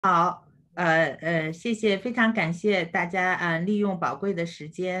好，谢谢，非常感谢大家利用宝贵的时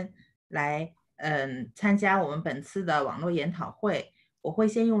间来参加我们本次的网络研讨会。我会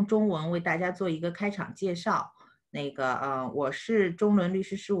先用中文为大家做一个开场介绍。我是中伦律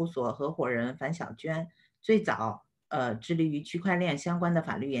师事务所合伙人樊小娟，最早致力于区块链相关的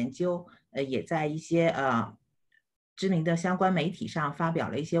法律研究，也在一些知名的相关媒体上发表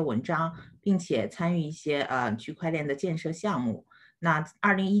了一些文章，并且参与一些区块链的建设项目。那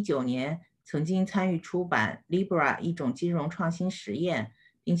2019年曾经参与出版 Libra 一种金融创新实验，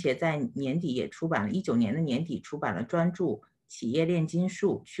并且在年底也出版了19年的年底出版了专著《企业炼金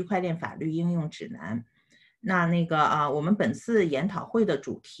术：区块链法律应用指南》。我们本次研讨会的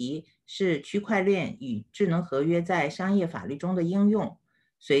主题是区块链与智能合约在商业法律中的应用。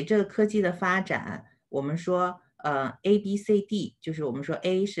随着科技的发展，我们说ABCD，就是我们说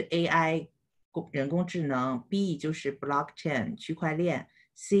A 是 AI 人工智能， B 就是 blockchain 区块链，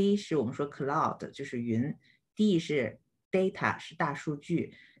 C 是我们说 cloud 就是云， D 是 data 是大数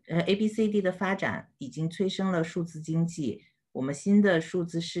据。ABCD 的发展已经催生了数字经济，我们新的数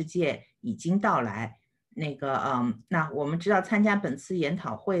字世界已经到来。那我们知道参加本次研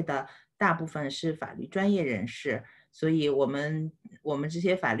讨会的大部分是法律专业人士，所以我们这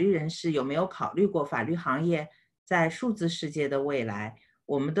些法律人士有没有考虑过法律行业在数字世界的未来？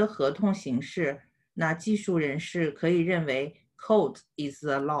我们的合同形式，那技术人士可以认为 code is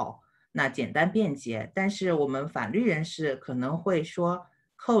the law， 那简单便捷，但是我们法律人士可能会说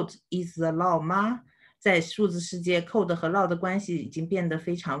code is the law 吗？在数字世界 code 和 law 的关系已经变得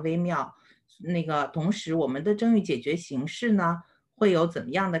非常微妙。同时我们的争议解决形式呢会有怎么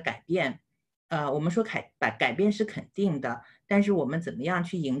样的改变？我们说改变是肯定的，但是我们怎么样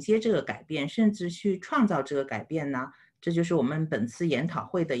去迎接这个改变，甚至去创造这个改变呢？这就是我们本次研讨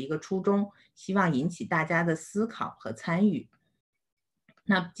会的一个初衷，希望引起大家的思考和参与。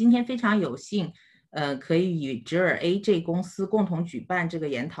那今天非常有幸，可以与侄尔 AG 公司共同举办这个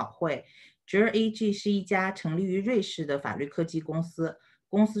研讨会。侄尔 AG 是一家成立于瑞士的法律科技公司，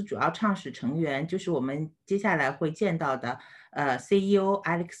公司主要创始成员就是我们接下来会见到的CEO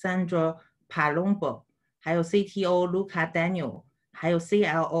Alexandro Palombo， 还有 CTO Luca Daniel， 还有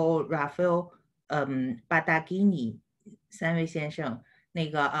CLO Rafael Badagini 三位先生。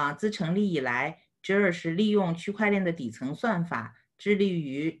自成立以来，侄尔是利用区块链的底层算法，致力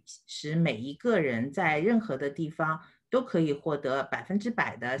于使每一个人在任何的地方都可以获得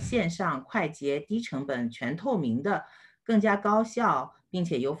100%的线上、快捷、低成本、全透明的、更加高效并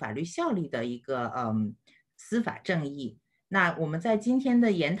且有法律效力的一个司法正义。那我们在今天的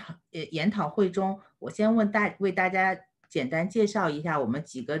研讨会中，我先为大家简单介绍一下我们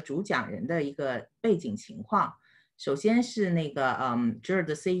几个主讲人的一个背景情况。首先是侄尔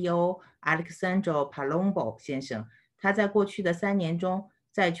的 CEO Alexandro Palombo 先生，他在过去的3年中，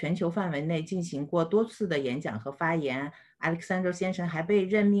在全球范围内进行过多次的演讲和发言。Alexandro 先生还被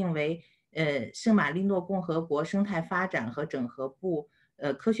任命为圣马力诺共和国生态发展和整合部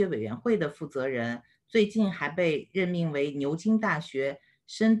科学委员会的负责人，最近还被任命为牛津大学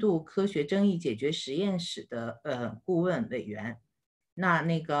深度科学争议解决实验室的顾问委员。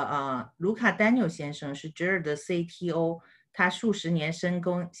卢卡丹纽先生是侄尔的 CTO， 他数十年深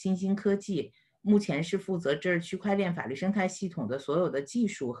耕新兴科技，目前是负责这儿区块链法律生态系统的所有的技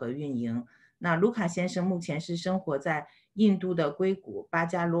术和运营。那卢卡先生目前是生活在印度的硅谷巴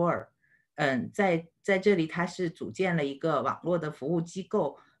加罗尔，在这里他是组建了一个网络的服务机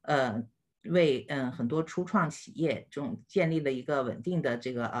构，为很多初创企业中建立了一个稳定的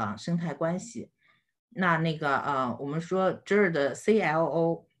这个生态关系。我们说这儿的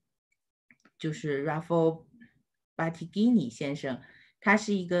CLO 就是 Rafael Battigini 先生，他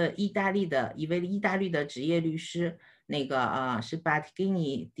是一位意大利的职业律师，是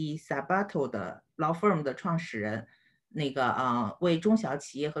Battigini di Sabato 的 law firm 的创始人，为中小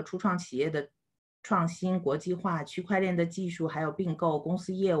企业和初创企业的创新、国际化、区块链的技术，还有并购公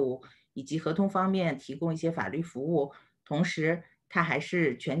司业务以及合同方面提供一些法律服务。同时，他还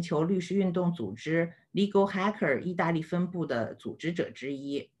是全球律师运动组织 Legaltech 意大利分部的组织者之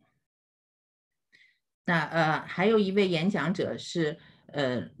一。还有一位演讲者是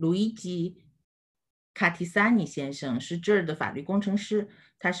路易吉卡提萨尼先生，是这儿的法律工程师，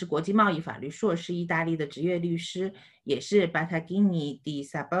他是国际贸易法律硕士，意大利的职业律师，也是 Battaglini di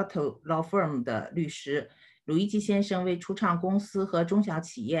Sabato Law Firm 的律师。路易吉先生为初创公司和中小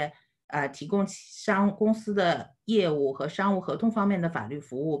企业提供公司的业务和商务合同方面的法律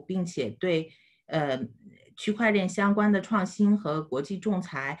服务，并且对区块链相关的创新和国际仲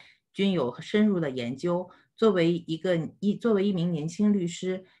裁均有深入的研究。作为一名年轻律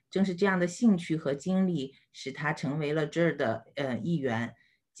师，正是这样的兴趣和经历使他成为了这儿的议员。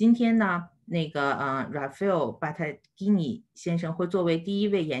今天呢，Rafael Battaglini 先生会作为第一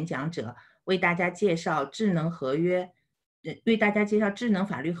位演讲者，为大家介绍智能合约，为大家介绍智能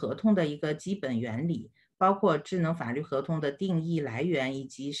法律合同的一个基本原理，包括智能法律合同的定义来源以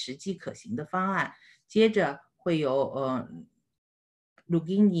及实际可行的方案。接着会有鲁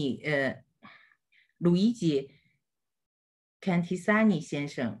伊吉 Cantisani 先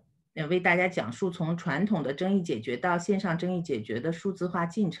生为大家讲述从传统的争议解决到线上争议解决的数字化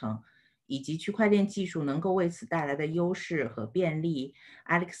进程，以及区块链技术能够为此带来的优势和便利。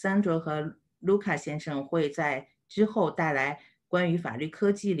Alexandra 和 Luca 先生会在之后带来关于法律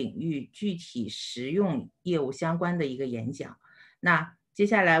科技领域具体实用业务相关的一个演讲。那接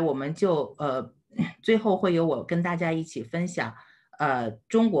下来我们就最后会有我跟大家一起分享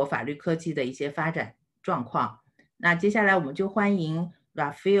中国法律科技的一些发展状况。那接下来我们就欢迎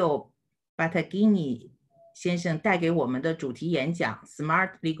Rafael Battaglini 先生带给我们的主题演讲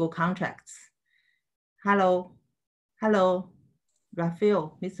Smart Legal Contracts。Hello, hello,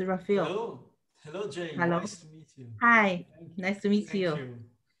 Rafael, Mr. Rafael. Hello, Jane. Hello. Nice to meet you. Hi, nice to meet you.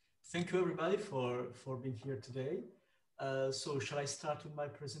 Thank you, everybody, for being here today. So, shall I start with my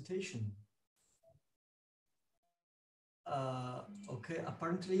presentation? Okay.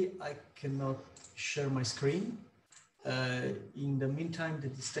 Apparently, I cannot share my screen. In the meantime,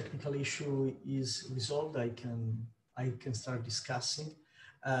 that this technical issue is resolved, I can start discussing.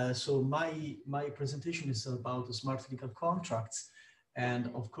 So my presentation is about smart legal contracts, and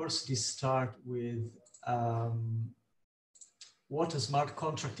of course, this starts with what a smart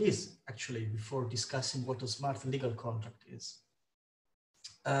contract is actually before discussing what a smart legal contract is.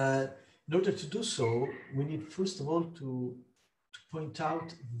 In order to do so, we need first of all to point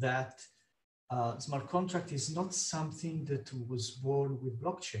out that smart contract is not something that was born with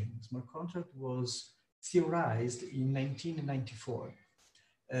blockchain. Smart contract was theorized in 1994.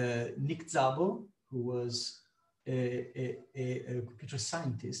 Nick Szabo, who was a computer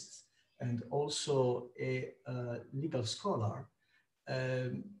scientist and also a legal scholar,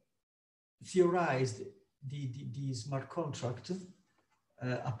 theorized the smart contract.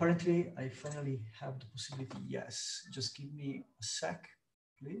 Apparently, I finally have the possibility. Yes, just give me a sec,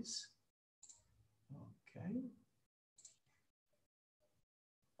 please.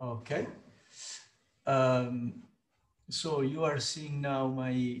 Okay. Okay. So you are seeing now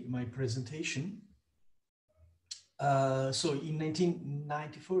my presentation. So in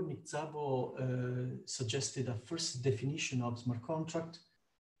 1994, Nick Szabo suggested a first definition of smart contract,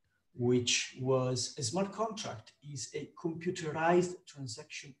 which was a smart contract is a computerized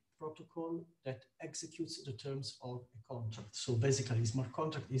transaction protocol that executes the terms of a contract. So basically, smart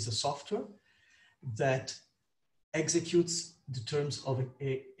contract is a software that executes the terms of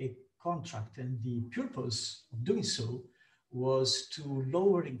a contract, and the purpose of doing so was to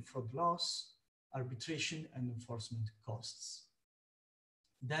lowering fraud loss, arbitration, and enforcement costs.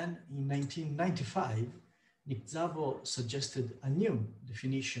 Then in 1995, Nick Szabo suggested a new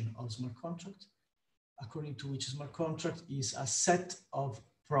definition of smart contract, according to which smart contract is a set of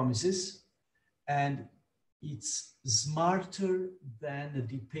promises, and it's smarter than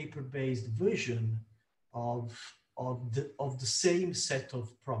the paper-based version of the same set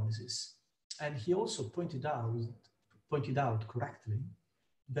of promises. And he also pointed out correctly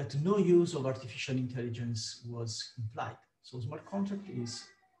that no use of artificial intelligence was implied. So smart contract is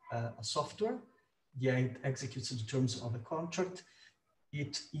a software. Yeah, it executes the terms of a contract.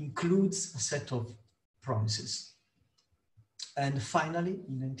 It includes a set of promises. And finally,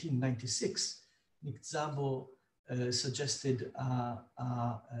 in 1996, Nick Szabo suggested a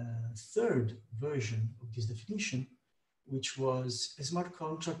third version of this definition, which was a smart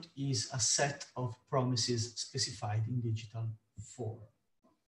contract is a set of promises specified in digital form.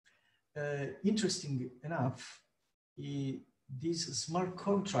 Interesting enough, this smart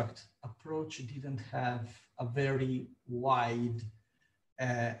contract approach didn't have a very wide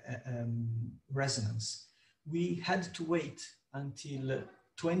resonance. We had to wait until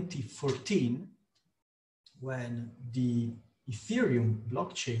 2014 when the Ethereum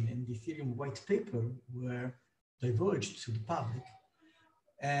blockchain and the Ethereum white paper were divulged to the public.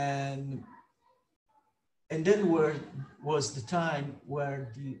 And then was the time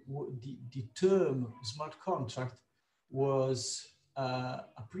where the term smart contract was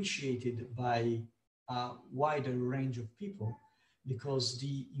appreciated by a wider range of people, because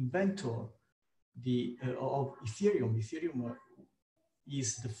the inventor of Ethereum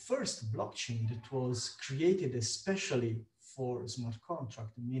is the first blockchain that was created especially for smart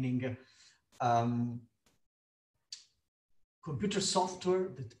contract, meaning computer software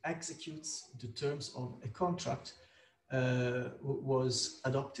that executes the terms of a contract was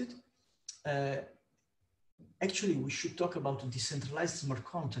adopted. Actually, we should talk about a decentralized smart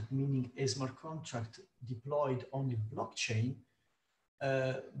contract, meaning a smart contract deployed on the blockchain.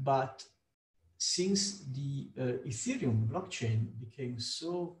 But since the Ethereum blockchain became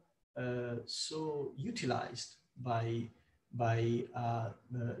so utilized by a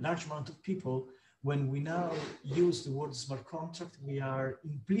large amount of people, when we now use the word smart contract, we are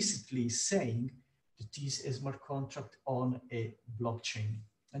implicitly saying that it is a smart contract on a blockchain.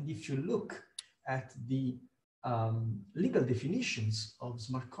 And if you look at the legal definitions of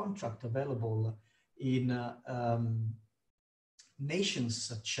smart contract available in nations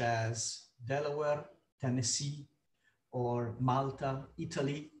such as Delaware, Tennessee, or Malta,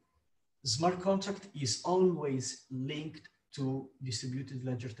 Italy, smart contract is always linked to distributed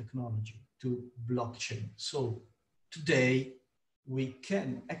ledger technology, to blockchain. So today, we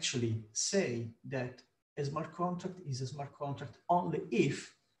can actually say that a smart contract is a smart contract only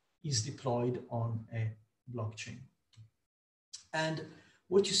if it's deployed on a blockchain. And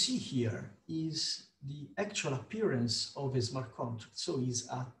what you see here is the actual appearance of a smart contract. So it's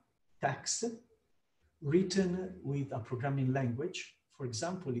a text written with a programming language, for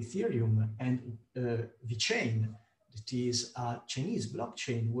example, Ethereum and VeChain, that is a Chinese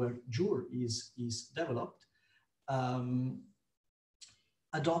blockchain where Jur is developed,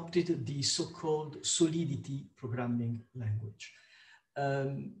 adopted the so-called Solidity programming language.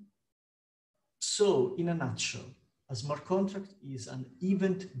 So in a nutshell, a smart contract is an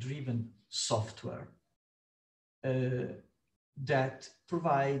event-driven software that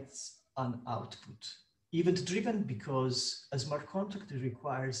provides an output. Event-driven because a smart contract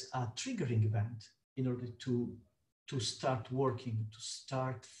requires a triggering event in order to start working, to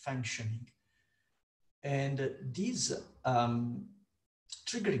start functioning. And this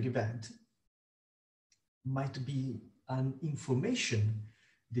triggering event might be an information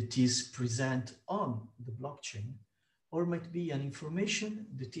that is present on the blockchain, or might be an information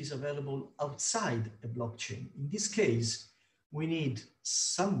that is available outside a blockchain. In this case, we need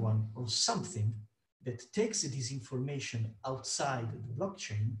someone or something that takes this information outside the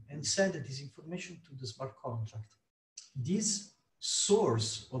blockchain and sends this information to the smart contract. This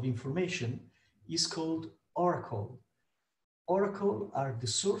source of information is called oracle. Oracle are the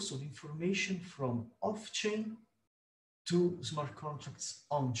source of information from off-chain to smart contracts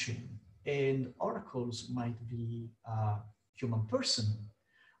on-chain. And oracles might be a human person,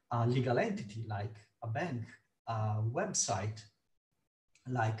 a legal entity like a bank, a website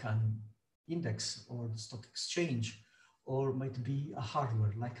like an index or the stock exchange, or might be a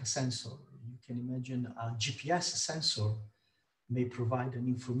hardware like a sensor. You can imagine a GPS sensor may provide an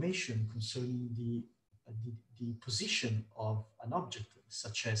information concerning the position of an object,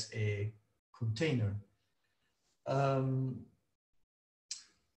 such as a container.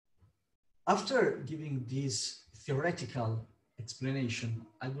 After giving this theoretical explanation,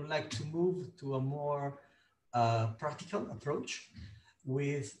 I would like to move to a more practical approach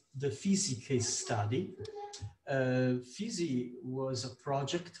with the FISI case study. FISI was a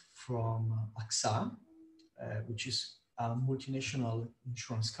project from AXA, which is a multinational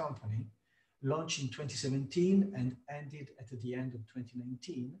insurance company, launched in 2017 and ended at the end of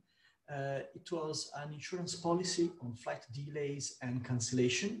 2019. It was an insurance policy on flight delays and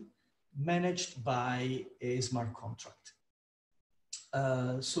cancellation managed by a smart contract.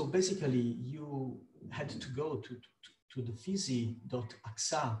 So basically, you had to go to the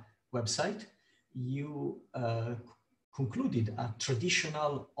fisi.axa website. You concluded a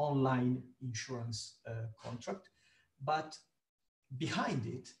traditional online insurance contract, but behind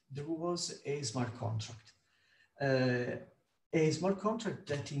it, there was a smart contract. A smart contract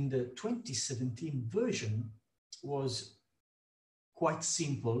that in the 2017 version was quite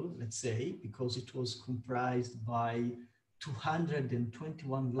simple, let's say, because it was comprised by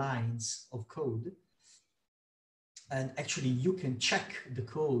 221 lines of code. And actually, you can check the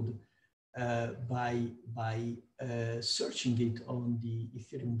code by searching it on the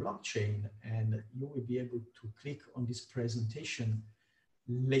Ethereum blockchain, and you will be able to click on this presentation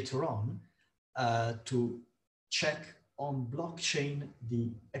later on to check on blockchain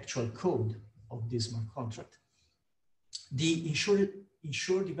the actual code of this smart contract. The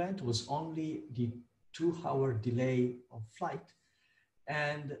insured event was only the 2-hour delay of flight,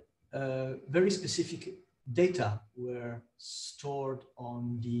 and very specific data were stored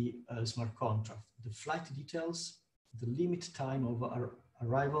on the smart contract. The flight details, the limit time of our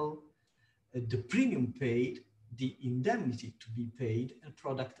arrival, the premium paid, the indemnity to be paid, and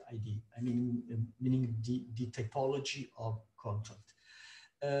product ID, I mean, meaning the typology of contract.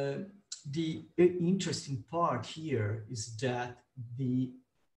 The interesting part here is that the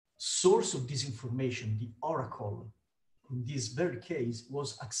source of this information, the oracle, in this very case,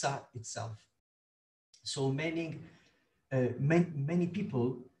 was AXA itself. So many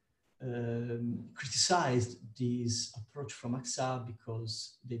people criticized this approach from AXA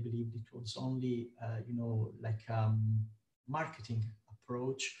because they believed it was only, like marketing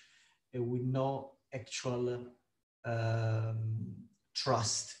approach with no actual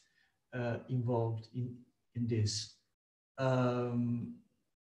trust involved in this.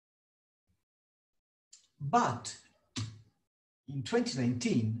 But in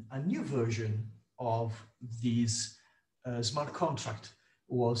 2019, a new version of this smart contract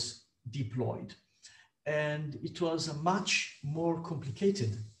was deployed. And it was a much more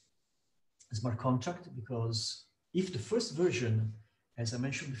complicated smart contract, because if the first version, as I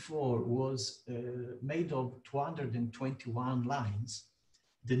mentioned before, was made of 221 lines,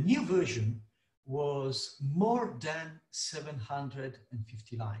 the new version was more than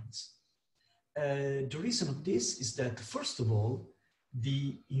 750 lines. The reason of this is that, first of all,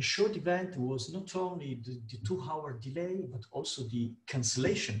 the insured event was not only the 2-hour delay, but also the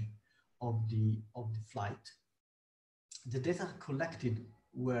cancellation of the flight. The data collected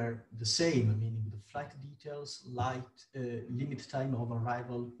were the same, meaning the flight details, limit time of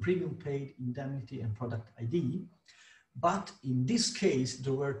arrival, premium paid, indemnity, and product ID. But in this case,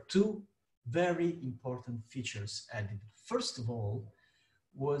 there were two very important features added. First of all,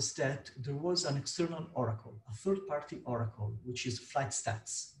 was that there was an external oracle, a third-party oracle, which is Flight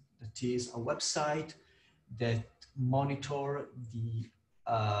Stats. That is a website that monitor the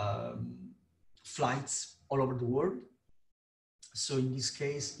flights all over the world. So in this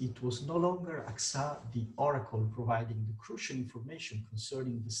case, it was no longer AXA, the oracle, providing the crucial information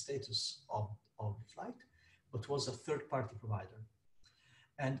concerning the status of the flight, but was a third-party provider.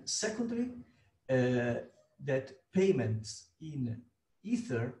 And secondly, that payments in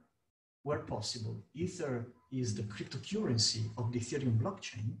Ether were possible. Ether is the cryptocurrency of the Ethereum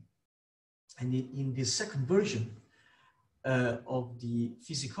blockchain. And in the second version of the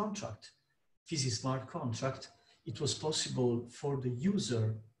Fizzy smart contract, it was possible for the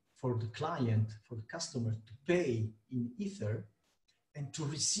user, for the client, for the customer to pay in Ether and to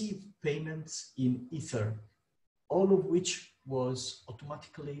receive payments in Ether, all of which was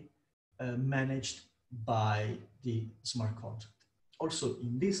automatically managed by the smart contract. Also,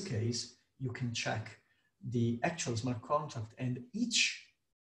 in this case, you can check the actual smart contract, and each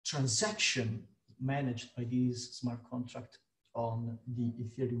transaction managed by this smart contract on the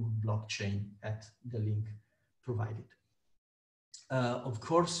Ethereum blockchain at the link provided. Of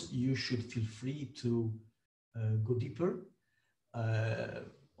course, you should feel free to go deeper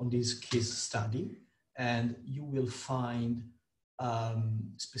on this case study, and you will find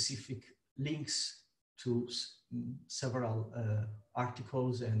specific links to several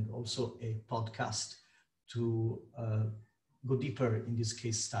articles and also a podcast to go deeper in this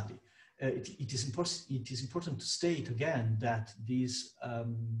case study. It is important to state again that this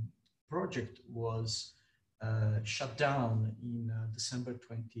project was shut down in December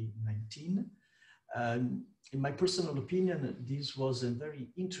 2019. In my personal opinion, this was a very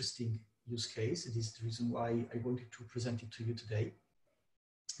interesting use case. It is the reason why I wanted to present it to you today,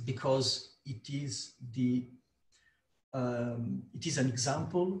 because it is an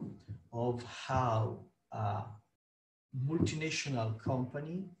example of how a multinational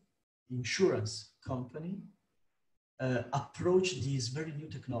company, insurance company, approached this very new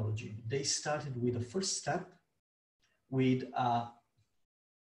technology. They started with a first step with a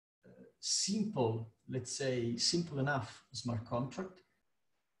simple, let's say simple enough smart contract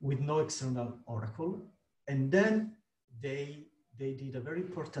with no external oracle. And then they did a very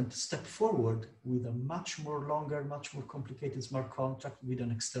important step forward with a much more longer, much more complicated smart contract with an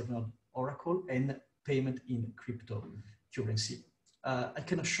external oracle and payment in cryptocurrency. I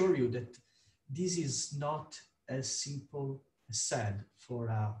can assure you that this is not as simple as said for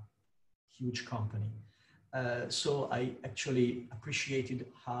a huge company. So I actually appreciated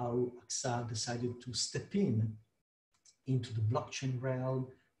how AXA decided to step into the blockchain realm,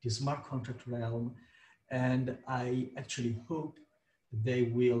 the smart contract realm, and I actually hope they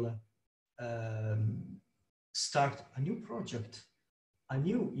will start a new project, a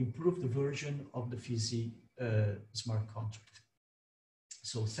new improved version of the Fizzy smart contract.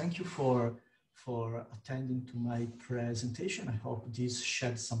 So thank you for attending to my presentation. I hope this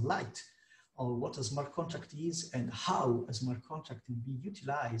sheds some light on what a smart contract is and how a smart contract can be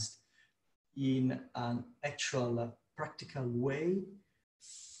utilized in an actual practical way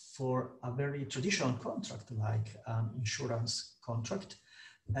for a very traditional contract like an insurance contract.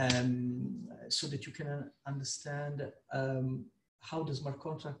 so that you can understand how the smart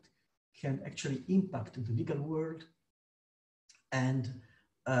contract can actually impact the legal world, and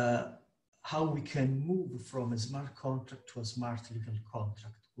how we can move from a smart contract to a smart legal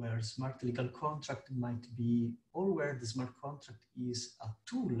contract, where a smart legal contract might be, or where the smart contract is a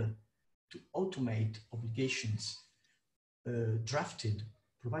tool to automate obligations drafted,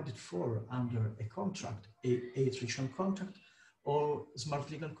 provided for under a contract, a traditional contract, or smart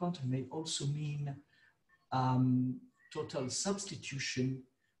legal contract may also mean total substitution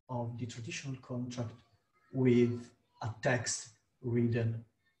of the traditional contract with a text written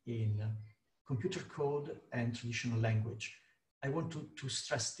in computer code and traditional language. I want to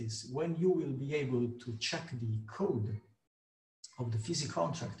stress this. When you will be able to check the code of the physical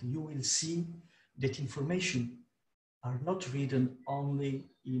contract, you will see that information are not written only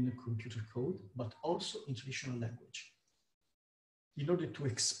in computer code, but also in traditional language. In order to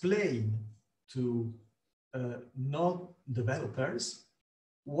explain to non-developers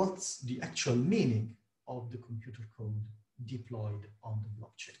what's the actual meaning of the computer code deployed on the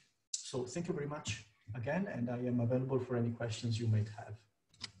blockchain. So thank you very much again, and I am available for any questions you might have.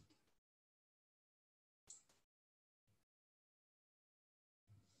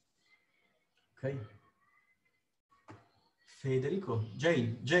 Okay. Federico,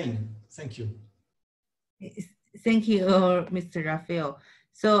 Jane, thank you. Thank you, Mr. Raphael.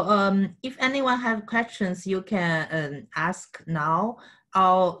 So if anyone have questions, you can ask now,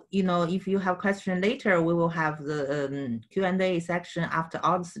 or if you have question later, we will have the Q&A section after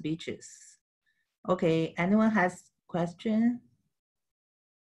all the speeches. Okay, anyone has question?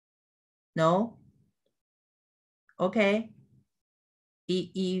 No? Okay.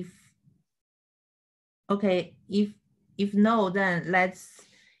 If no, then let's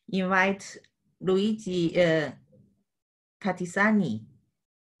invite Luigi Cattisani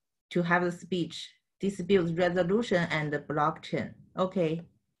to have the speech, dispute resolution and the blockchain. Okay.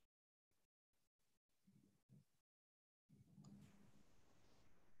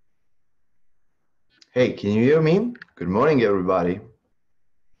 Hey, can you hear me? Good morning, everybody.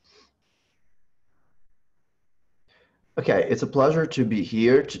 Okay, it's a pleasure to be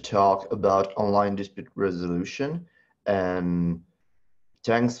here to talk about online dispute resolution, and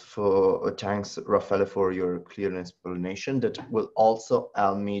thanks Raffaele for your clear explanation that will also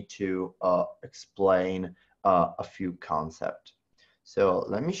help me to explain a few concepts. So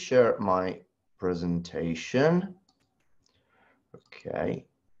let me share my presentation. Okay,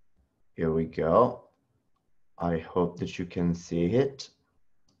 here we go. I hope that you can see it.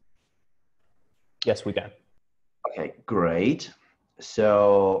 Yes, we can. Okay, great.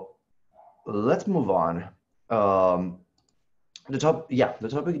 So let's move on. The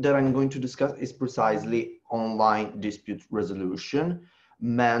topic that I'm going to discuss is precisely online dispute resolution,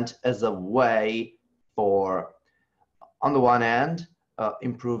 meant as a way for, on the one hand,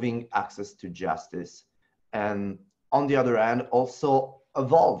 improving access to justice, and on the other hand, also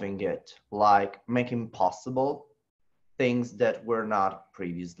evolving it, like making possible things that were not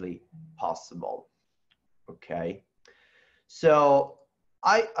previously possible. Okay, so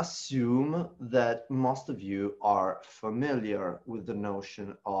I assume that most of you are familiar with the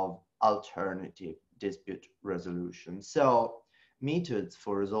notion of alternative dispute resolution. So methods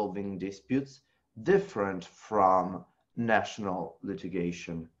for resolving disputes different from national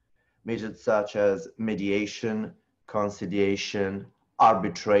litigation. Methods such as mediation, conciliation,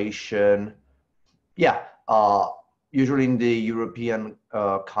 arbitration. Usually in the European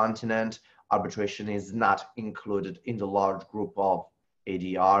continent, arbitration is not included in the large group of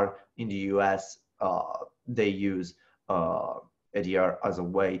ADR. In the US, they use ADR as a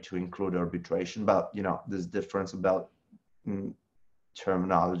way to include arbitration, but this difference about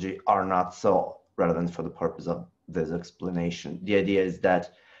terminology are not so relevant for the purpose of this explanation. The idea is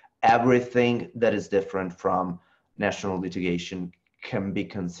that everything that is different from national litigation can be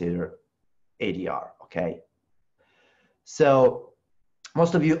considered ADR, okay? So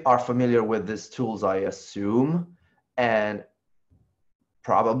most of you are familiar with these tools, I assume, and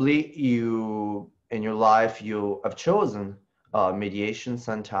probably you, in your life, you have chosen mediation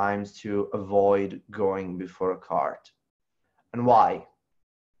sometimes to avoid going before a court. And why?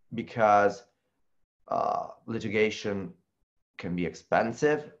 Because litigation can be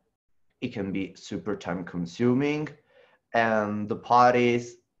expensive, it can be super time consuming, and the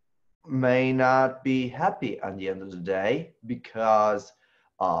parties may not be happy at the end of the day because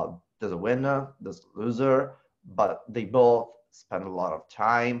there's a winner, there's a loser, but they both spend a lot of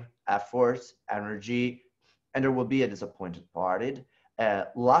time, efforts, energy, and there will be a disappointed party.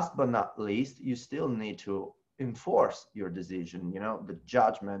 Last but not least, you still need to enforce your decision, the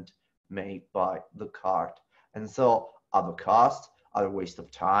judgment made by the court. And so other costs, other waste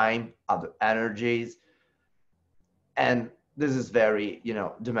of time, other energies, and this is very,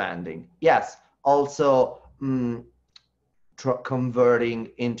 demanding. Yes, also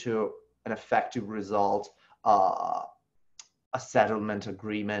converting into an effective result, a settlement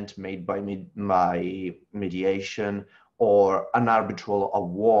agreement made by mediation, or an arbitral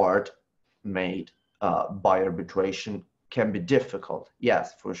award made by arbitration can be difficult.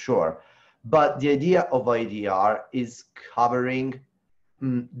 Yes, for sure. But the idea of ODR is covering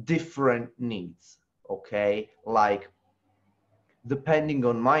different needs, okay? Like, depending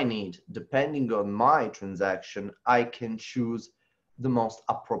on my need, depending on my transaction, I can choose the most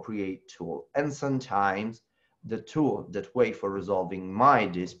appropriate tool. And sometimes the tool that way for resolving my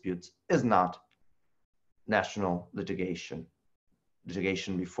disputes is not national litigation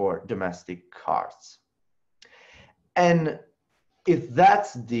before domestic courts. And if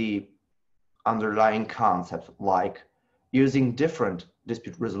that's the underlying concept, like using different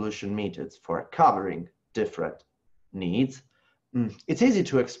dispute resolution methods for covering different needs, it's easy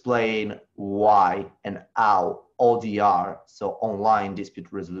to explain why and how ODR, so online dispute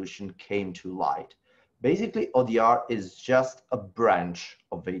resolution, came to light. Basically, ODR is just a branch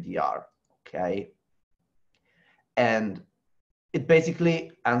of ADR, okay? And it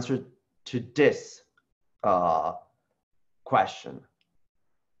basically answered to this question,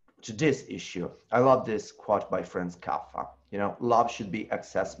 to this issue. I love this quote by Franz Kafka. Love should be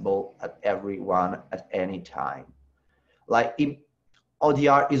accessible at everyone at any time. Like,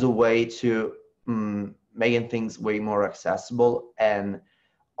 ODR is a way to making things way more accessible and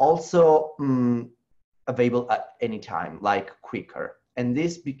also available at any time, like quicker. And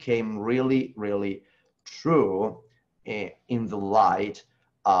this became really, really true in the light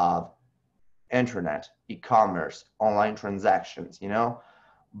of internet, e-commerce, online transactions.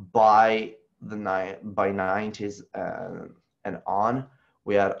 By the 90s and on,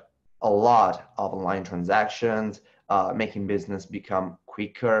 we had a lot of online transactions, making business become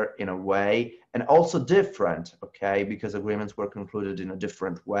quicker in a way, and also different, okay, because agreements were concluded in a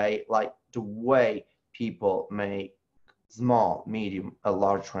different way, like the way people make small, medium, a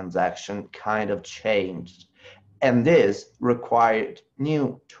large transaction kind of changed. And this required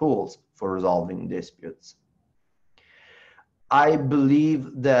new tools for resolving disputes. I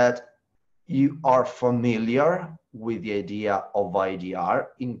believe that you are familiar with the idea of IDR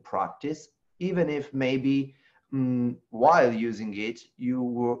in practice, even if maybe while using it,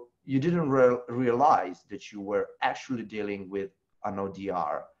 you didn't realize that you were actually dealing with an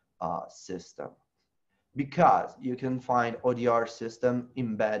ODR system. Because you can find ODR system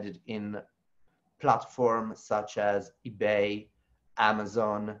embedded in platforms such as eBay,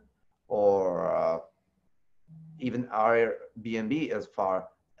 Amazon, or even Airbnb, as far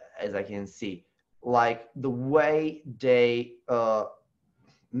as I can see. Like the way they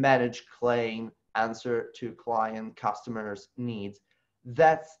manage claim, answer to client customers' needs,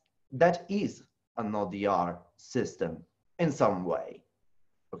 that is an ODR system in some way,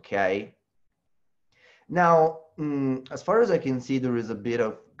 okay? Now, as far as I can see, there is a bit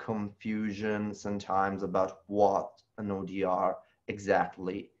of confusion sometimes about what an ODR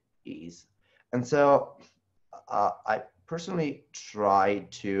exactly is. And so I personally try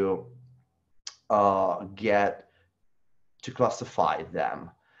to get to classify them.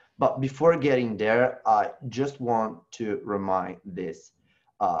 But before getting there, I just want to remind this.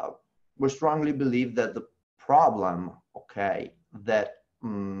 We strongly believe that the problem, okay, that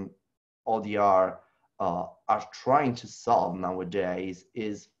ODR are trying to solve nowadays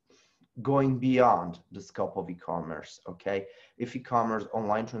is going beyond the scope of e-commerce, okay? If e-commerce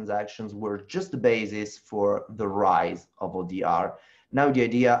online transactions were just the basis for the rise of ODR, now the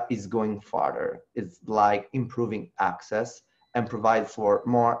idea is going farther. It's like improving access and provide for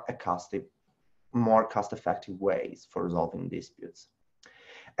more cost-effective ways for resolving disputes.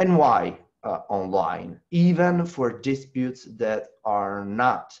 And why online? Even for disputes that are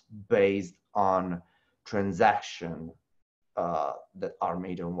not based on transaction that are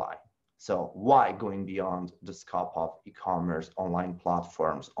made online. So why going beyond the scope of e-commerce, online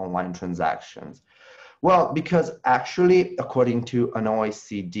platforms, online transactions? Well, because actually, according to an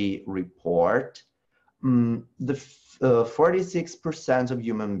OECD report, the 46% of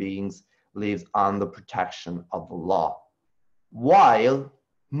human beings live under protection of the law, while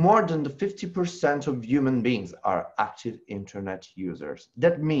more than the 50% of human beings are active internet users.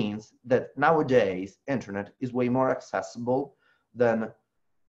 That means that nowadays, internet is way more accessible than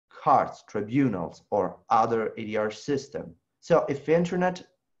courts, tribunals, or other ADR system. So if internet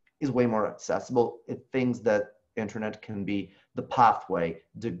is way more accessible. It thinks that internet can be the pathway,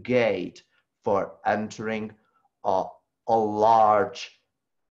 the gate for entering a large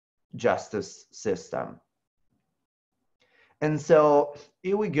justice system. And so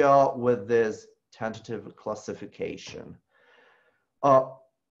here we go with this tentative classification.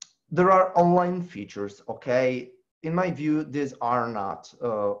 There are online features, okay? In my view, these are not,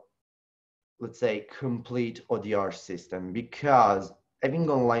 let's say, complete ODR system, because having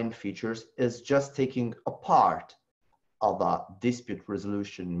online features is just taking a part of a dispute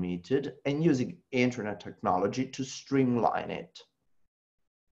resolution method and using internet technology to streamline it.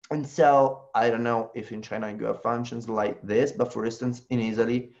 And so I don't know if in China you have functions like this, but for instance, in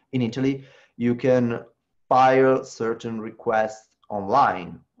Italy, you can file certain requests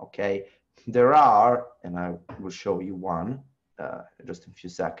online, okay? There are, and I will show you one just in a few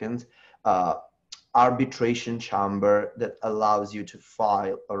seconds, arbitration chamber that allows you to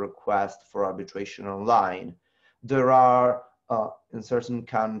file a request for arbitration online. There are, in certain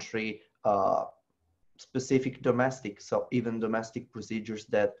country, specific domestic, so even domestic procedures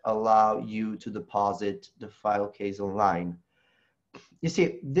that allow you to deposit the file case online. You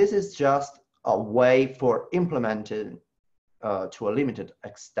see, this is just a way for implementing to a limited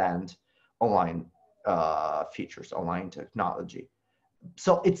extent online features, online technology.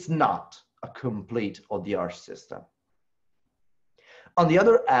 So it's not a complete ODR system. On the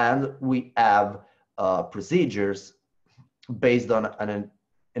other hand, we have procedures based on an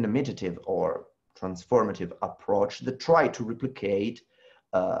imitative or transformative approach that try to replicate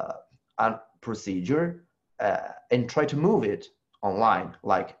a procedure and try to move it online,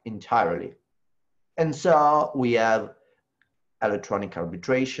 like entirely. And so we have electronic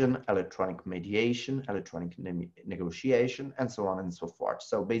arbitration, electronic mediation, electronic negotiation, and so on and so forth.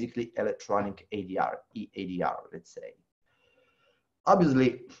 So basically electronic ADR, EADR, let's say.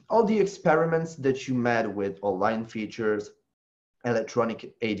 Obviously, all the experiments that you made with online features,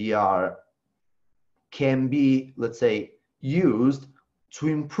 electronic ADR, can be, let's say, used to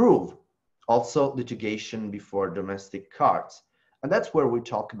improve also litigation before domestic courts. And that's where we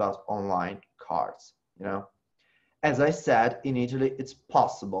talk about online courts, you know. As I said, in Italy, it's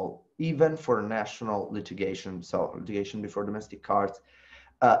possible, even for national litigation, so litigation before domestic courts,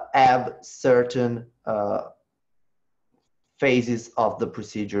 have certain phases of the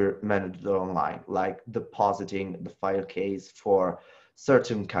procedure managed online, like depositing the file case for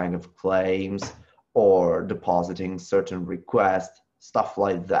certain kind of claims or depositing certain requests, stuff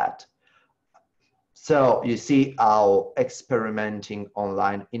like that. So you see how experimenting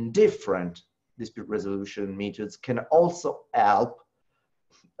online in different dispute resolution methods can also help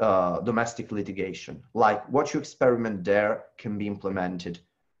domestic litigation. Like what you experiment there can be implemented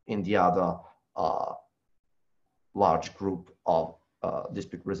in the other large group of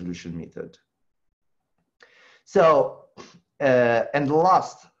dispute resolution method. So, and the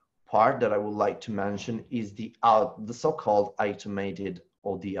last part that I would like to mention is the so-called automated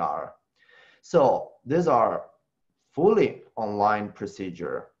ODR. So these are fully online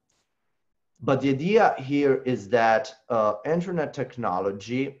procedure. But the idea here is that internet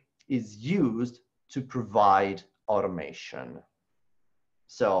technology is used to provide automation.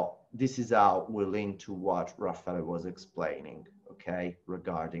 So this is how we link to what Raffaele was explaining, okay,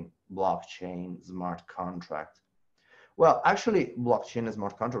 regarding blockchain, smart contract. Well, actually, blockchain and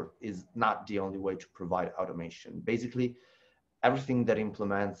smart contract is not the only way to provide automation. Basically, everything that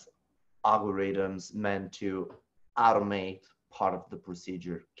implements algorithms meant to automate part of the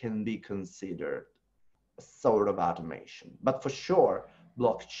procedure can be considered a sort of automation. But for sure,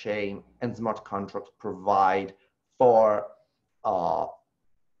 blockchain and smart contracts provide for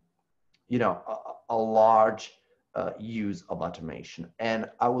you know, a large use of automation. And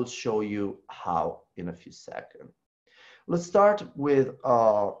I will show you how in a few seconds. Let's start with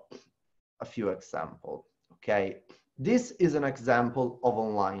a few examples, okay? This is an example of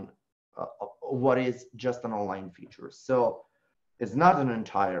online, what is just an online feature. So it's not an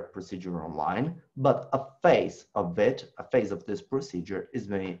entire procedure online, but a phase of it, a phase of this procedure is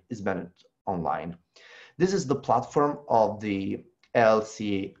managed online. This is the platform of the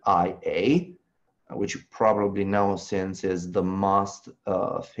LCIA, which you probably know since is the most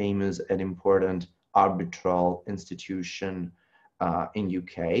famous and important arbitral institution in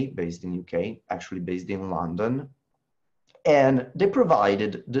UK, based in UK, actually based in London. And they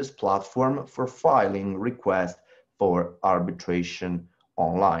provided this platform for filing requests for arbitration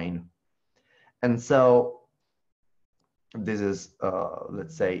online. And so this is,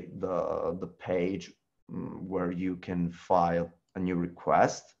 let's say, the page where you can file a new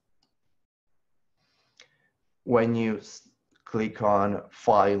request. When you click on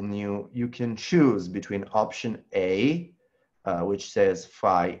File New, you can choose between option A, which says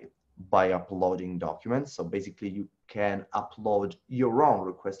File by uploading documents. So basically you can upload your own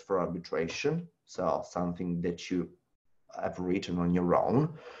request for arbitration, so something that you have written on your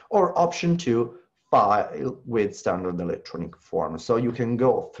own, or option 2, file with standard electronic form. So you can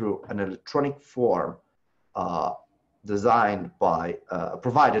go through an electronic form designed by,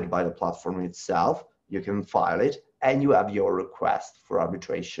 provided by the platform itself. You can file it and you have your request for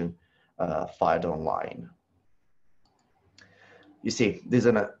arbitration filed online. You see, this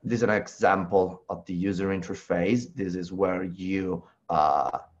is an example of the user interface. This is where you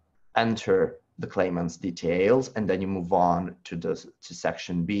enter the claimant's details, and then you move on to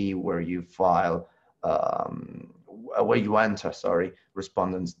section B, where you file, where you enter,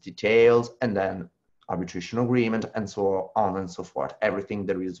 respondent's details, and then arbitration agreement, and so on and so forth. Everything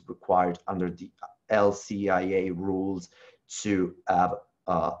that is required under the LCIA rules to have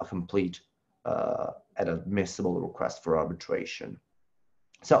a complete an admissible request for arbitration.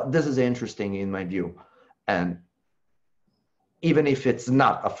 So this is interesting in my view, and even if it's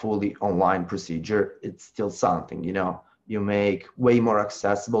not a fully online procedure, it's still something, you know, you make way more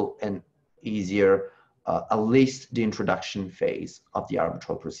accessible and easier at least the introduction phase of the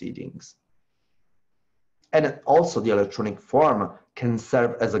arbitral proceedings. And also the electronic form can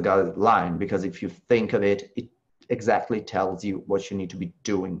serve as a guideline, because if you think of it, it exactly tells you what you need to be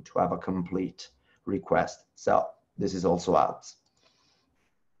doing to have a complete request. So this is also out.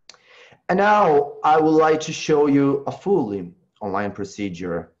 And now I would like to show you a fully online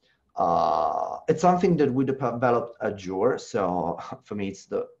procedure. It's something that we developed at Jure, so for me it's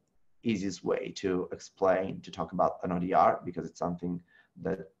the easiest way to explain, to talk about an ODR, because it's something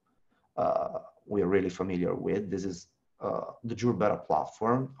that we are really familiar with. This is the Jure Beta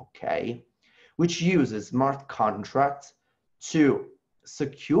platform, okay, which uses smart contracts to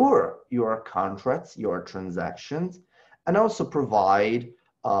secure your contracts, your transactions, and also provide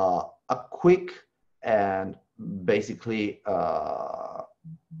a quick and basically a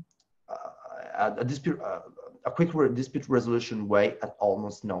quick dispute resolution way at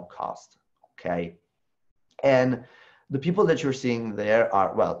almost no cost, okay? And the people that you're seeing there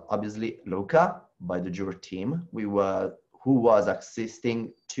are, well, obviously Luca by the Jure team, who was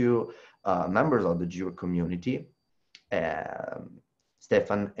assisting two members of the Jure community,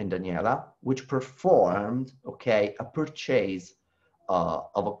 Stefan and Daniela, which performed, okay, a purchase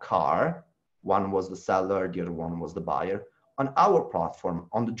of a car. One was the seller, the other one was the buyer, on our platform,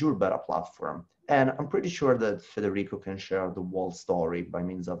 on the Jure Beta platform. And I'm pretty sure that Federico can share the whole story by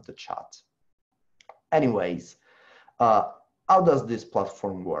means of the chat. Anyways, how does this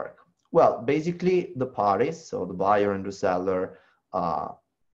platform work? Well, basically the parties, so the buyer and the seller,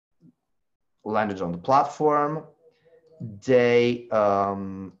 landed on the platform. They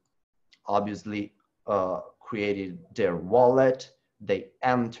obviously created their wallet. They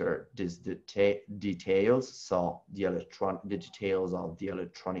enter these details, so the details of the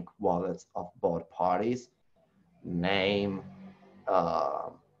electronic wallets of both parties, name,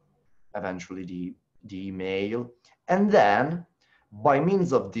 eventually the email, and then by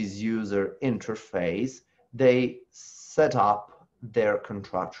means of this user interface, they set up their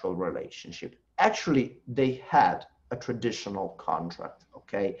contractual relationship. Actually, they had a traditional contract,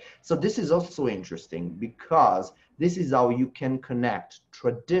 okay? So this is also interesting, because this is how you can connect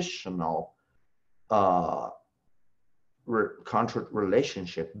traditional contract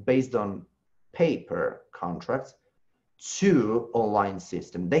relationship based on paper contracts to online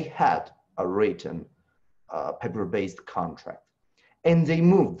system. They had a written paper-based contract, and they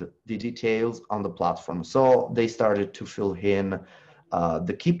moved the details on the platform. So they started to fill in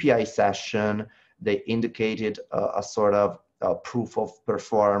the KPI session. They indicated a sort of proof of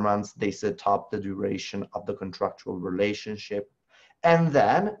performance. They set up the duration of the contractual relationship. And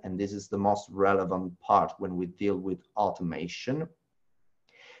then, and this is the most relevant part when we deal with automation,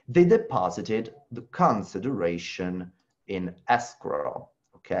 they deposited the consideration in escrow,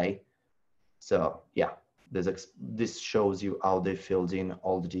 okay? So yeah, this shows you how they filled in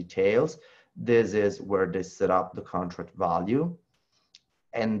all the details. This is where they set up the contract value,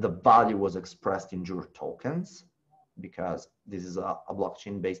 and the value was expressed in Jure tokens, because this is a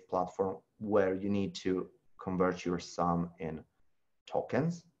blockchain-based platform where you need to convert your sum in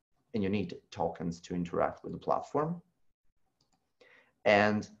tokens, and you need tokens to interact with the platform.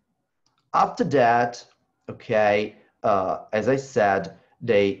 And after that, okay, as I said,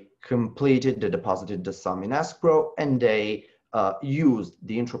 they deposited the sum in escrow, and they used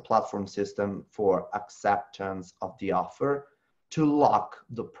the intra-platform system for acceptance of the offer to lock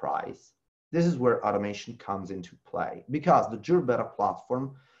the price. This is where automation comes into play, because the Jurbeta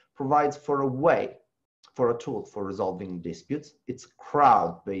platform provides for a way, for a tool for resolving disputes. It's a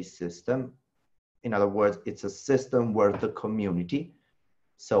crowd-based system. In other words, it's a system where the community,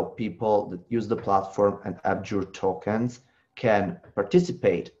 so people that use the platform and have Jur tokens, can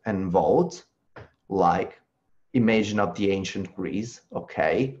participate and vote, like imagine of the ancient Greece,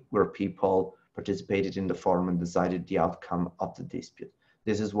 okay, where people participated in the forum and decided the outcome of the dispute.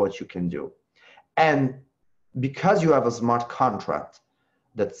 This is what you can do. And because you have a smart contract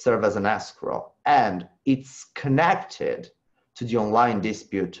that serves as an escrow and it's connected to the online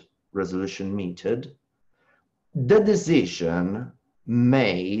dispute resolution method, the decision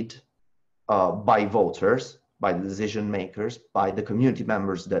made by voters, by the decision makers, by the community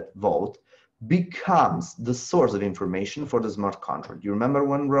members that vote, becomes the source of information for the smart contract. You remember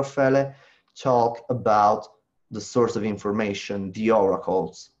when Raffaele talked about the source of information, the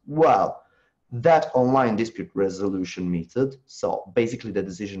oracles? Well, that online dispute resolution method, so basically the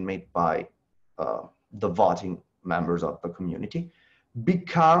decision made by the voting members of the community,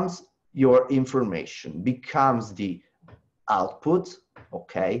 becomes your information, becomes the output,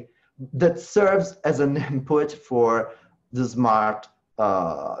 okay, that serves as an input for the smart,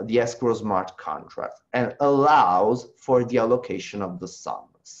 the escrow smart contract, and allows for the allocation of the sum.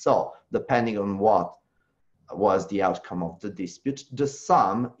 So depending on what was the outcome of the dispute, the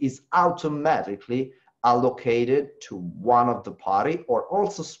sum is automatically allocated to one of the party, or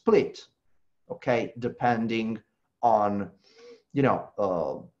also split, okay, depending on, you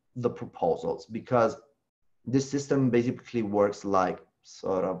know, the proposals, because this system basically works like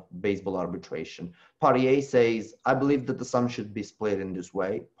sort of baseball arbitration. Party A says, I believe that the sum should be split in this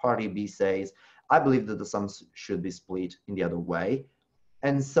way. Party B says, I believe that the sums should be split in the other way.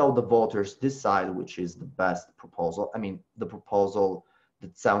 And so the voters decide which is the best proposal. I mean, the proposal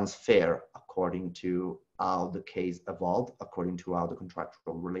that sounds fair according to how the case evolved, according to how the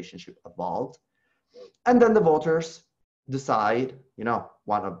contractual relationship evolved. And then the voters decide, you know,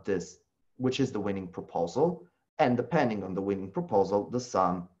 one of this, which is the winning proposal. And depending on the winning proposal, the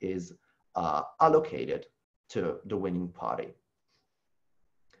sum is allocated to the winning party.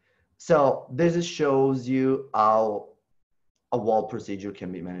 So this shows you how a wall procedure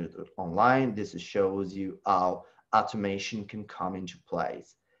can be managed online. This shows you how automation can come into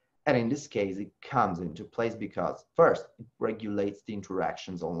place. And in this case, it comes into place because first, it regulates the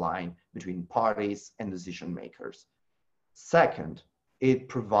interactions online between parties and decision makers. Second, it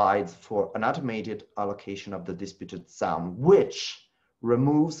provides for an automated allocation of the disputed sum, which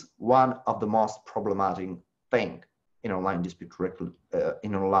removes one of the most problematic things in online dispute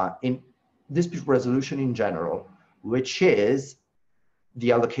in dispute resolution in general, which is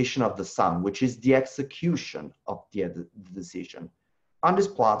the allocation of the sum, which is the execution of the decision. On this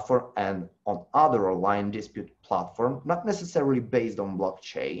platform and on other online dispute platform, not necessarily based on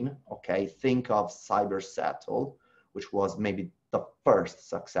blockchain, okay? Think of CyberSettle, which was maybe the first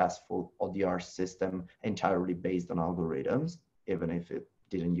successful ODR system entirely based on algorithms, even if it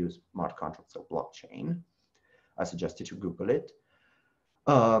didn't use smart contracts or blockchain. I suggest you to Google it.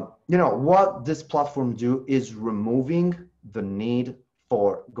 You know, what this platform do is removing the need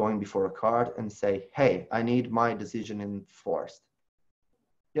for going before a court and say, hey, I need my decision enforced.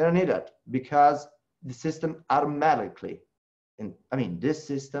 You don't need it because the system automatically, this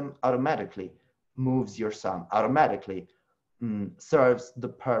system automatically moves your sum, automatically serves the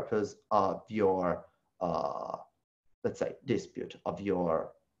purpose of your, let's say, dispute, of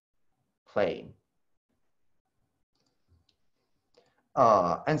your claim.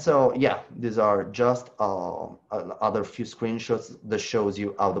 And so, yeah, these are just other few screenshots that shows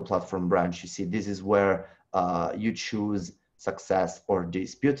you how the platform branch. You see, this is where you choose success or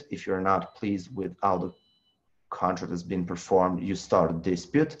dispute. If you're not pleased with how the contract has been performed, you start a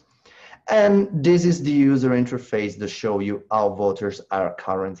dispute. And this is the user interface that show you how voters are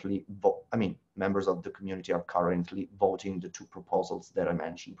currently, members of the community are currently voting the two proposals that I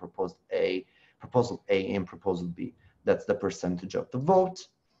mentioned, Proposal A and Proposal B. That's the percentage of the vote.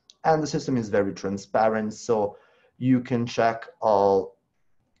 And the system is very transparent, so you can check all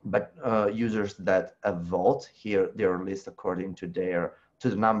users that vote. Here, they are listed according to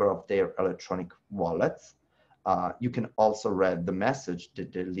the number of their electronic wallets. You can also read the message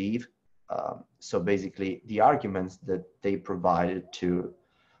that they leave. So basically, the arguments that they provided to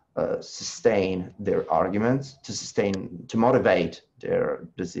sustain their arguments, to motivate their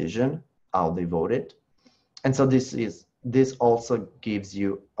decision, how they voted. And so this also gives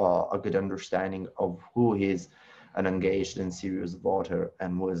you a good understanding of who is an engaged and serious voter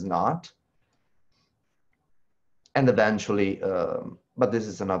and who is not. And eventually, but this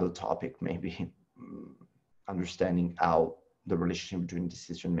is another topic, maybe understanding how the relationship between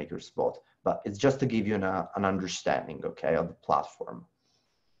decision makers both, but it's just to give you an understanding, okay, of the platform.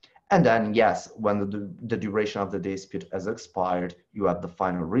 And then, yes, when the duration of the dispute has expired, you have the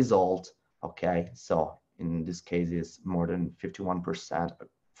final result, okay? So in this case, it's more than 51%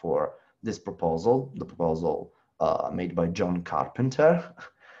 for this proposal, the proposal made by John Carpenter.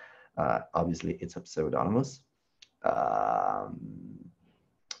 Obviously, it's pseudonymous.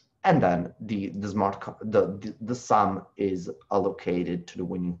 And then the sum is allocated to the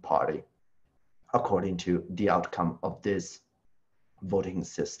winning party according to the outcome of this voting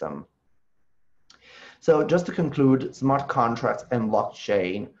system. So just to conclude, smart contracts and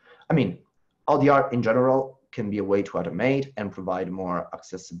blockchain, I mean, ODR in general can be a way to automate and provide more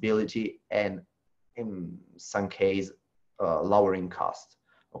accessibility and in some case, lowering cost,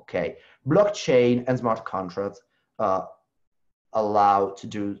 okay? Blockchain and smart contracts allow to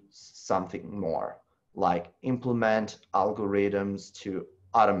do something more, like implement algorithms to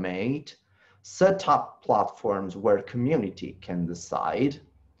automate, set up platforms where community can decide.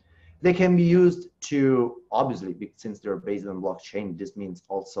 They can be used to, obviously, since they're based on blockchain, this means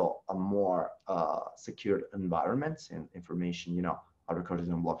also a more secure environment and information, you know, are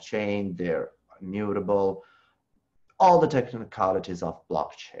recorded on blockchain, they're immutable, all the technicalities of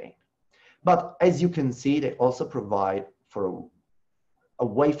blockchain. But as you can see, they also provide for a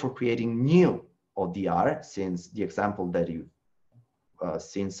way for creating new ODR, since the example that you've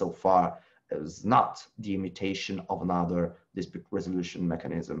seen so far is not the imitation of another dispute resolution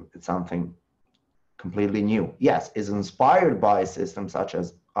mechanism. It's something completely new. Yes, it's inspired by systems such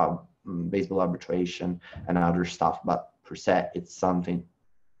as baseball arbitration and other stuff, but per se, it's something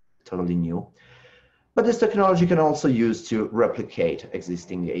totally new. But this technology can also use to replicate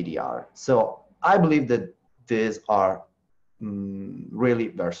existing ADR. So I believe that these are really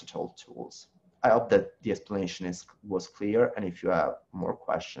versatile tools. I hope that the explanation was clear, and if you have more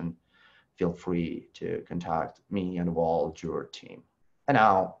questions, feel free to contact me and Wall, your team. And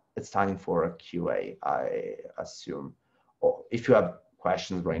now it's time for a QA, I assume. Or if you have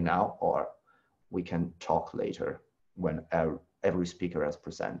questions right now, or we can talk later when every speaker has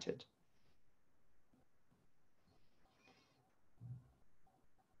presented.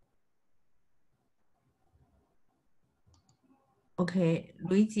 Okay,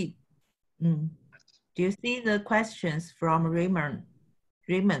 Luigi, do you see the questions from Raymond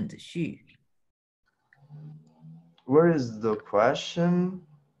Xu? Where is the question?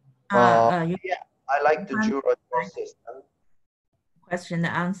 Yeah, I like the Jura system. question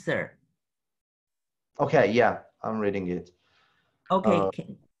and answer. Okay, yeah, I'm reading it.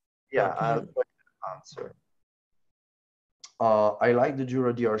 Okay. Yeah, I'll answer. I like the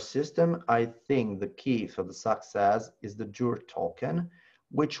Jura DR system. I think the key for the success is the Jura token,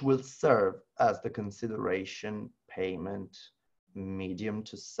 which will serve as the consideration payment medium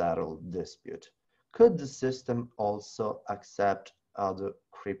to settle dispute. Could the system also accept other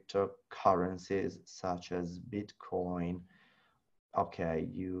cryptocurrencies such as Bitcoin, okay,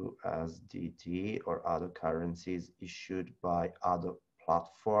 USDT, or other currencies issued by other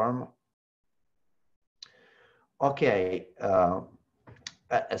platform? Okay,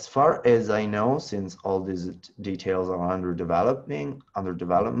 as far as I know, since all these details are under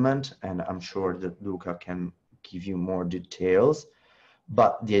development, and I'm sure that Luca can give you more details,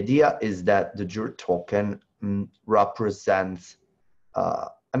 but the idea is that the Jura token represents,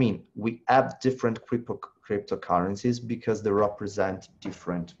 I mean, we have different cryptocurrencies because they represent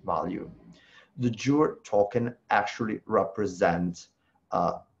different value. The Jura token actually represents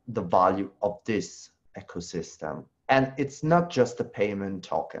the value of this ecosystem, and it's not just a payment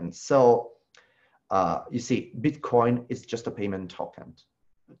token. So you see, Bitcoin is just a payment token.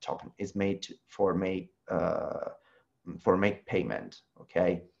 The token is made for make payment,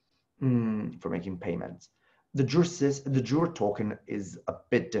 okay, for making payments. The Jura token is a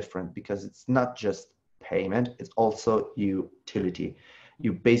bit different because it's not just payment, it's also utility.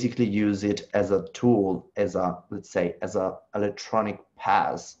 You basically use it as a tool, as a, let's say, as a electronic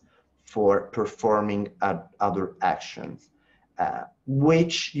pass for performing other actions,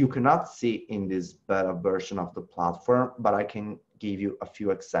 which you cannot see in this beta version of the platform, but I can give you a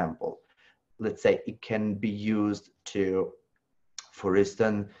few examples. Let's say it can be used to, for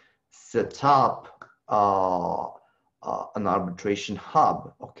instance, set up an arbitration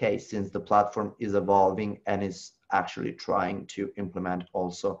hub, okay, since the platform is evolving and is actually trying to implement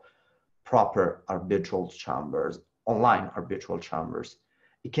also proper arbitral chambers, online arbitral chambers.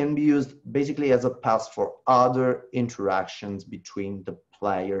 It can be used basically as a pass for other interactions between the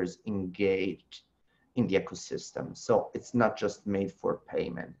players engaged in the ecosystem. So it's not just made for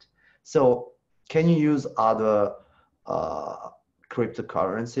payment. So can you use other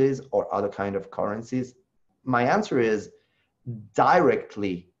cryptocurrencies or other kind of currencies? My answer is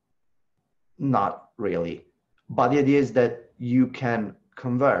directly, not really. But the idea is that you can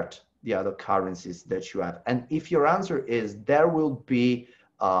convert the other currencies that you have. And if your answer is there will be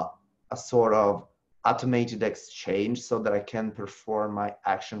a sort of automated exchange so that I can perform my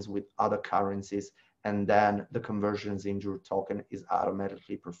actions with other currencies and then the conversions into your token is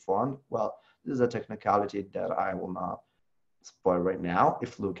automatically performed, well, this is a technicality that I will not spoil right now.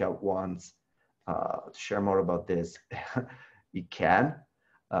 If Luca wants to share more about this, he can,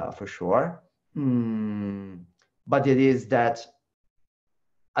 for sure. But it is that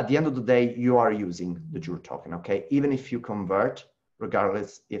at the end of the day, you are using the Jur token, okay? Even if you convert,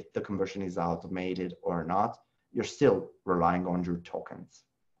 regardless if the conversion is automated or not, you're still relying on Jur tokens.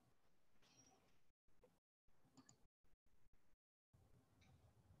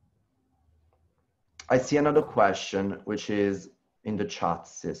 I see another question, which is in the chat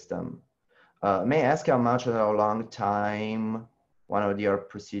system. May I ask how much and how long time one ODR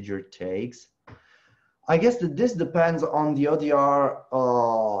procedure takes? I guess that this depends on the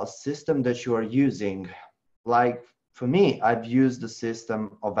ODR system that you are using. Like for me, I've used the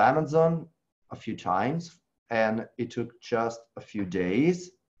system of Amazon a few times and it took just a few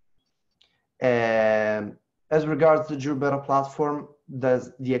days. And as regards the Jur platform,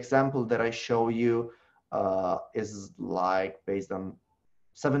 the example that I show you is like based on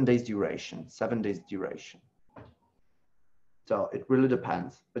 7 days duration, 7 days duration. So it really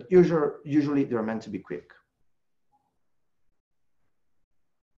depends, but usually they're meant to be quick.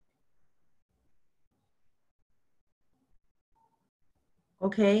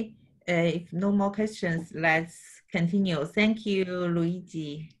 Okay, if no more questions, let's continue. Thank you,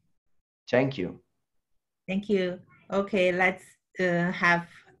 Luigi. Thank you. Thank you. Okay, let's have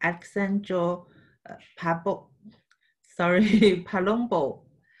Alexandro Palombo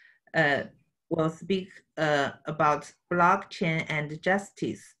will speak about blockchain and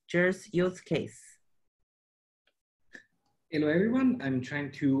justice, Jur's use case. Hello, everyone. I'm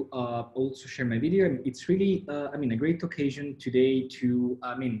trying to also share my video. And it's really, a great occasion today to,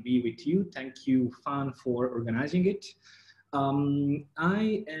 be with you. Thank you, Fan, for organizing it.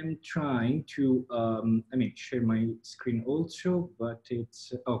 I am trying to, share my screen also, but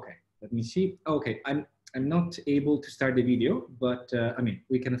it's, okay, let me see. Okay, I'm not able to start the video, but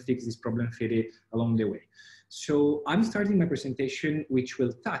we can fix this problem fairly along the way. So I'm starting my presentation, which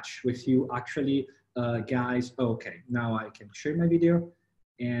will touch with you actually, guys. Okay, now I can share my video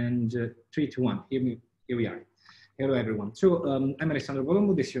and 3, 2, 1, here we are. Hello, everyone. So I'm Alessandro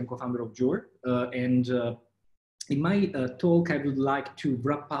Palombo, the CEO and co-founder of Jur, and in my talk, I would like to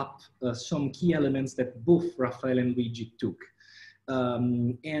wrap up some key elements that both Raphael and Luigi took.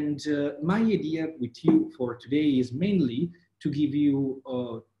 My idea with you for today is mainly to give you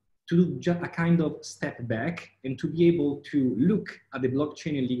to do just a kind of step back and to be able to look at the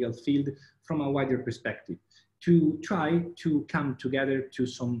blockchain and legal field from a wider perspective, to try to come together to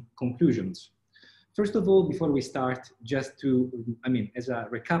some conclusions. First of all, before we start, just to, as a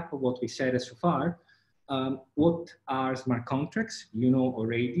recap of what we said so far, what are smart contracts? You know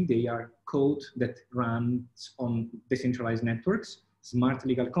already, they are code that runs on decentralized networks. Smart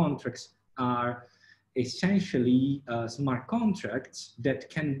legal contracts are essentially smart contracts that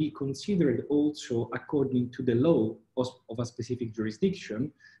can be considered also according to the law of a specific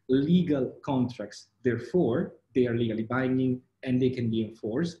jurisdiction. Legal contracts, therefore, they are legally binding and they can be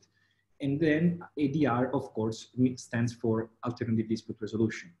enforced. And then ADR, of course, stands for Alternative Dispute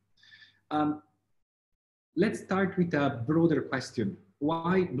Resolution. Let's start with a broader question.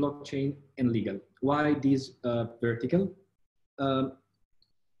 Why blockchain and legal? Why this vertical?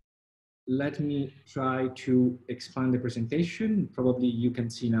 Let me try to expand the presentation. Probably you can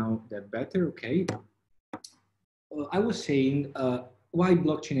see now that better, okay. I was saying, why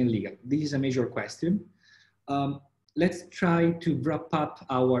blockchain and legal? This is a major question. Let's try to wrap up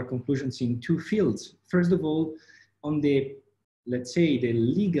our conclusions in 2 fields. First of all, on the, let's say,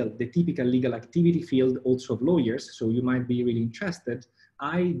 the typical legal activity field, also of lawyers, so you might be really interested.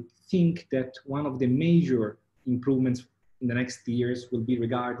 I think that one of the major improvements in the next years will be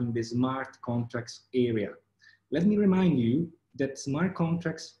regarding the smart contracts area. Let me remind you that smart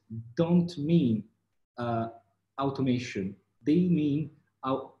contracts don't mean automation. They mean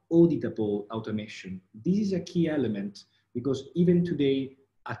auditable automation. This is a key element because even today,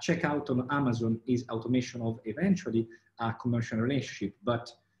 a checkout on Amazon is automation of eventually a commercial relationship.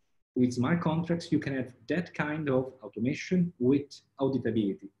 But with smart contracts, you can have that kind of automation with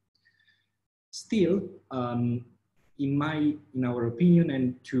auditability. Still, in our opinion,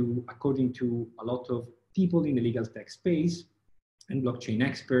 and according to a lot of people in the legal tech space and blockchain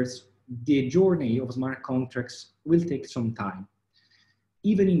experts, the journey of smart contracts will take some time.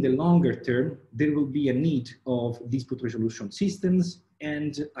 Even in the longer term, there will be a need of dispute resolution systems,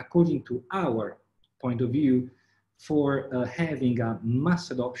 and according to our point of view, for having a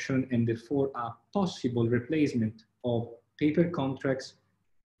mass adoption and therefore a possible replacement of paper contracts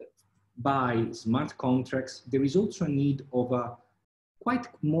by smart contracts, there is also a need of a quite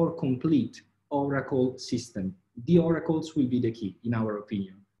more complete Oracle system. The oracles will be the key, in our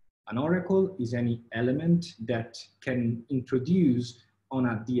opinion. An oracle is any element that can introduce on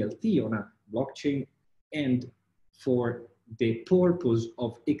a DLT, on a blockchain, and for the purpose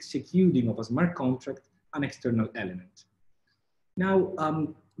of executing of a smart contract, an external element. Now,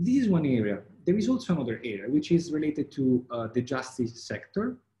 this is one area. There is also another area, which is related to the justice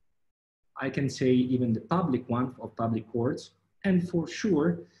sector. I can say even the public one of public courts, and for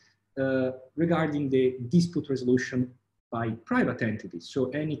sure, regarding the dispute resolution by private entities, so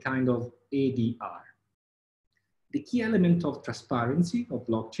any kind of ADR. The key element of transparency of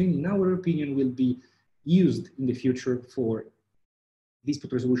blockchain, in our opinion, will be used in the future for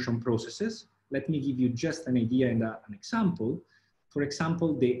dispute resolution processes. Let me give you just an idea and an example. For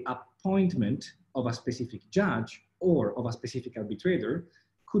example, the appointment of a specific judge or of a specific arbitrator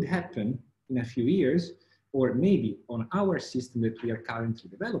could happen in a few years, or maybe on our system that we are currently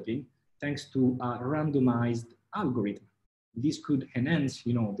developing, thanks to a randomized algorithm. This could enhance,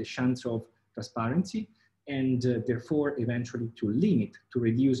 the chance of transparency, and therefore eventually to limit, to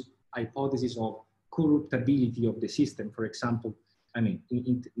reduce hypotheses of corruptibility of the system, for example,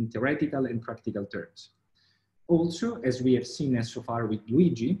 in theoretical and practical terms. Also, as we have seen as so far with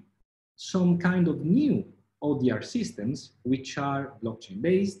Luigi, some kind of new ODR systems, which are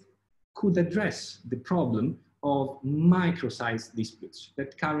blockchain-based, could address the problem of micro-sized disputes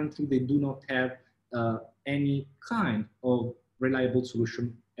that currently they do not have any kind of reliable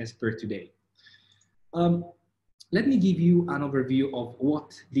solution as per today. Let me give you an overview of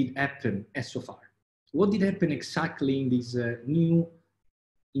what did happen as so far. What did happen exactly in this new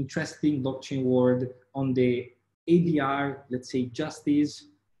interesting blockchain world on the ADR, let's say justice,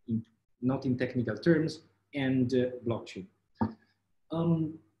 not in technical terms, and blockchain.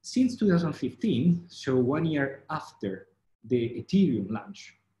 Since 2015, so 1 year after the Ethereum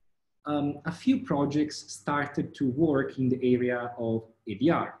launch, a few projects started to work in the area of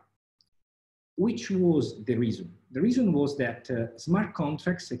ADR. Which was the reason? The reason was that smart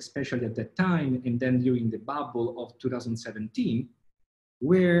contracts, especially at that time and then during the bubble of 2017,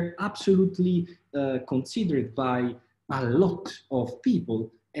 were absolutely considered by a lot of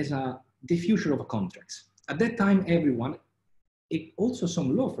people as the future of contracts. At that time, everyone, also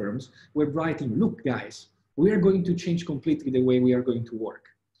some law firms, were writing, look guys, we are going to change completely the way we are going to work.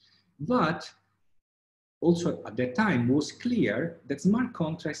 But also at that time was clear that smart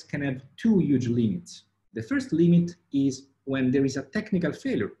contracts can have two huge limits. The first limit is when there is a technical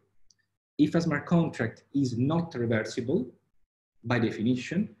failure. If a smart contract is not reversible, by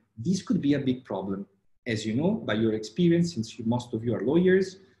definition, this could be a big problem. As you know, by your experience, since most of you are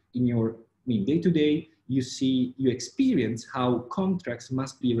lawyers, in your day-to-day, you experience how contracts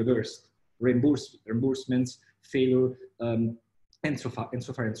must be reversed, reimbursements, failure, and so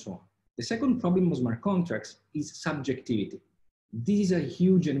on. The second problem with smart contracts is subjectivity. This is a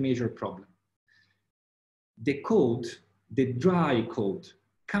huge and major problem. The code, the dry code,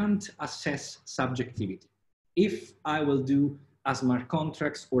 can't assess subjectivity. If I will do a smart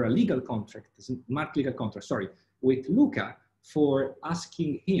contracts or a legal contract, smart legal contract, sorry, with Luca for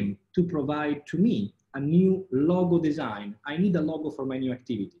asking him to provide to me a new logo design. I need a logo for my new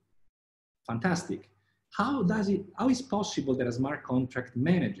activity. Fantastic. How is possible that a smart contract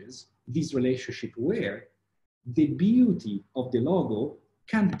manages this relationship where the beauty of the logo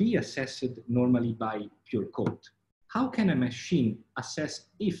can't be assessed normally by pure code? How can a machine assess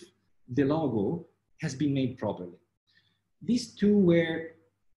if the logo has been made properly? These two were,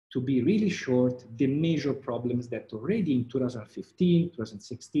 to be really short, the major problems that already in 2015,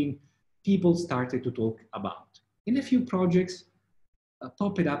 2016, people started to talk about. And a few projects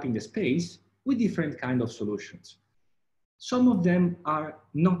popped up in the space with different kind of solutions. Some of them are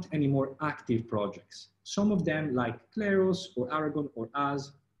not anymore active projects. Some of them, like Kleros or Aragon or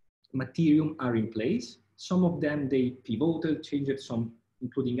us, Materium, are in place. Some of them, they pivoted, changed some,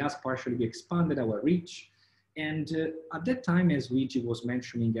 including us, partially expanded our reach. And at that time, as Luigi was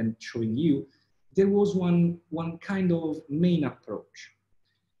mentioning and showing you, there was one kind of main approach.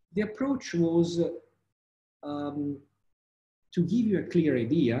 The approach was to give you a clear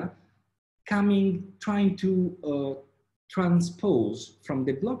idea trying to transpose from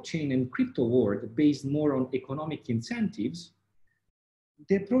the blockchain and crypto world based more on economic incentives,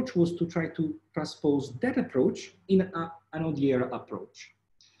 the approach was to try to transpose that approach in an ODR approach.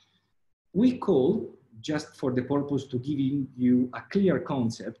 We call, just for the purpose to giving you a clear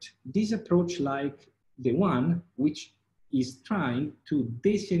concept, this approach like the one which is trying to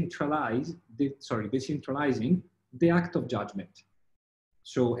decentralizing the act of judgment.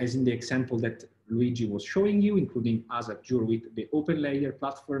 So as in the example that Luigi was showing you, including us at Jure with the OpenLayer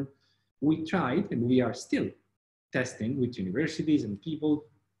platform, we tried, and we are still testing with universities and people,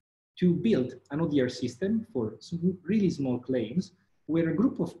 to build an ODR system for some really small claims where a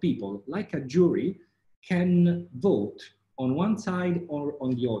group of people, like a jury, can vote on one side or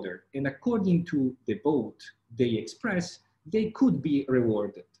on the other. And according to the vote they express, they could be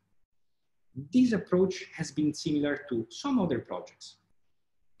rewarded. This approach has been similar to some other projects.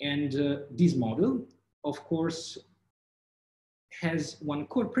 And this model, of course, has one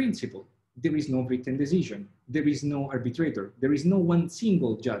core principle. There is no written decision. There is no arbitrator. There is no one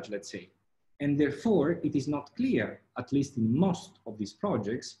single judge, let's say. And therefore, it is not clear, at least in most of these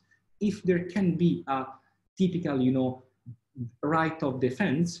projects, if there can be a typical, right of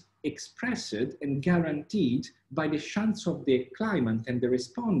defense expressed and guaranteed by the chance of the claimant and the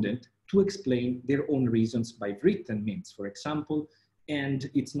respondent to explain their own reasons by written means, for example. And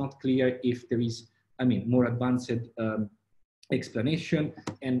it's not clear if there is, more advanced explanation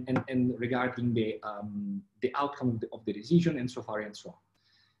and regarding the outcome of the decision and so far and so on.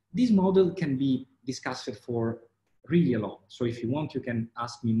 This model can be discussed for really long. So if you want, you can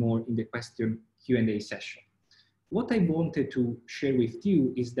ask me more in the question Q&A session. What I wanted to share with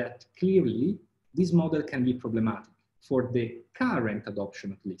you is that clearly this model can be problematic for the current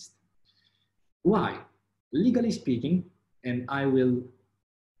adoption at least. Why? Legally speaking, and I will,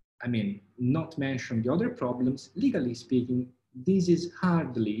 not mention the other problems, legally speaking, this is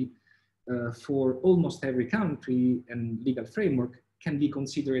hardly for almost every country and legal framework can be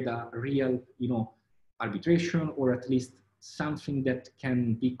considered a real, arbitration, or at least something that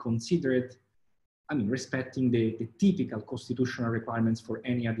can be considered, respecting the typical constitutional requirements for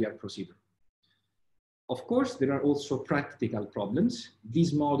any ODR procedure. Of course, there are also practical problems.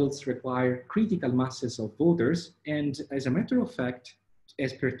 These models require critical masses of voters, and as a matter of fact,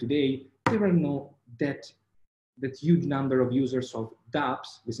 as per today, there are no that huge number of users of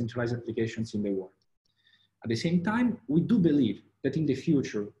dApps, decentralized applications in the world. At the same time, we do believe that in the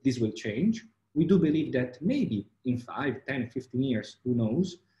future, this will change. We do believe that maybe in 5, 10, 15 years, who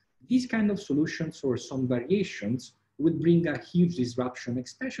knows, these kind of solutions or some variations would bring a huge disruption,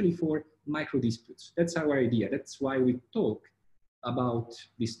 especially for micro disputes. That's our idea. That's why we talk about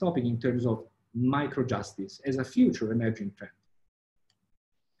this topic in terms of micro justice as a future emerging trend.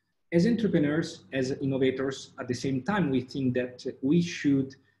 As entrepreneurs, as innovators, at the same time, we think that we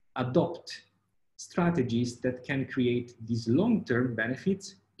should adopt strategies that can create these long-term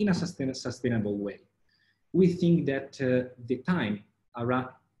benefits in a sustainable way. We think that the time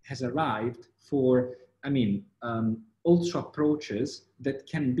has arrived for, also approaches that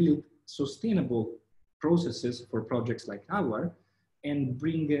can build sustainable processes for projects like ours and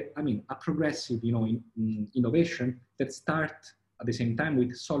bring, a progressive, innovation that start at the same time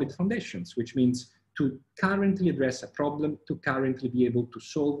with solid foundations, which means to currently address a problem, to currently be able to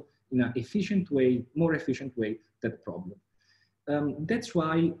solve in an efficient way, more efficient way, that problem. That's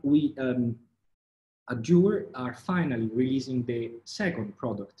why we at Jure are finally releasing the second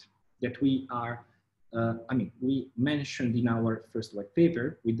product that we are, we mentioned in our first white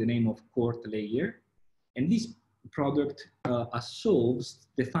paper with the name of Court Layer. And this product solves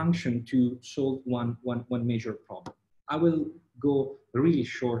the function to solve one major problem. I will go really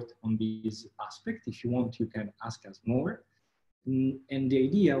short on this aspect. If you want, you can ask us more. And the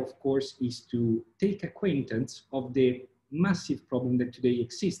idea, of course, is to take acquaintance of the massive problem that today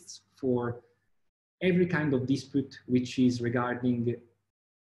exists for every kind of dispute which is regarding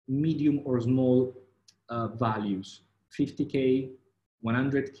medium or small values, 50K,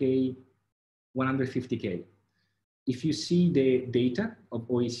 100K, 150K. If you see the data of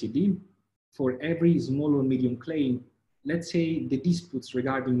OECD, for every small or medium claim, let's say the disputes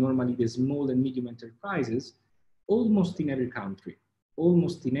regarding normally the small and medium enterprises, almost in every country,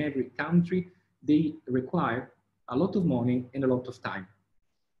 they require a lot of money and a lot of time.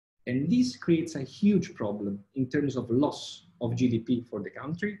 And this creates a huge problem in terms of loss of GDP for the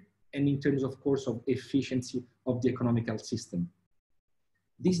country and in terms, of course, of efficiency of the economical system.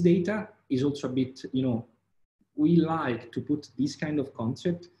 This data is also a bit, we like to put this kind of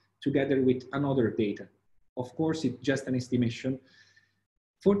concept together with another data. Of course, it's just an estimation.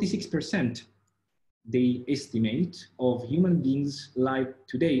 46% they estimate of human beings live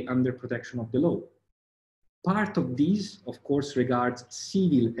today under protection of the law. Part of these, of course, regards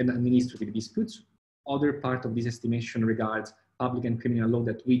civil and administrative disputes. Other part of this estimation regards public and criminal law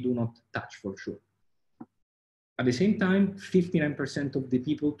that we do not touch for sure. At the same time, 59% of the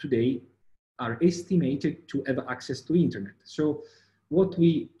people today are estimated to have access to internet. So what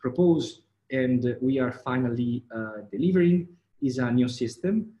we propose and we are finally delivering is a new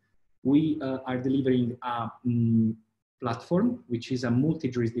system. We are delivering a platform, which is a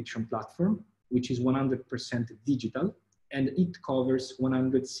multi-jurisdiction platform, which is 100% digital, and it covers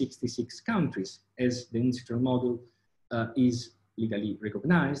 166 countries, as the institutional model is legally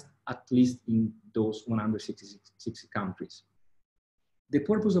recognized, at least in those 166 countries. The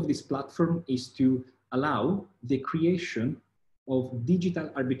purpose of this platform is to allow the creation of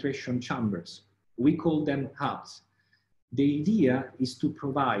digital arbitration chambers. We call them hubs. The idea is to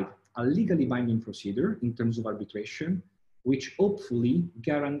provide a legally binding procedure in terms of arbitration, which hopefully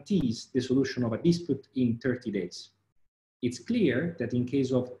guarantees the solution of a dispute in 30 days. It's clear that in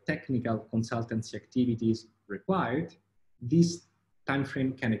case of technical consultancy activities required, this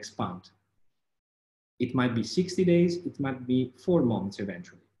timeframe can expand. It might be 60 days, it might be 4 months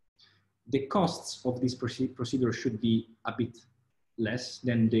eventually. The costs of this procedure should be a bit less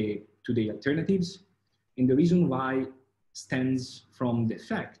than the today alternatives. And the reason why stems from the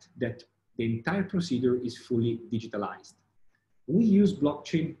fact that the entire procedure is fully digitalized. We use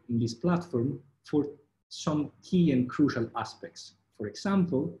blockchain in this platform for some key and crucial aspects. For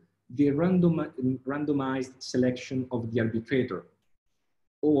example, the randomized selection of the arbitrator,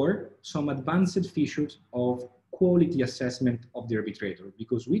 or some advanced features of quality assessment of the arbitrator,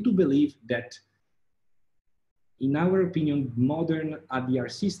 because we do believe that, in our opinion, modern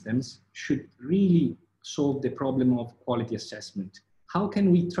ODR systems should really solve the problem of quality assessment. How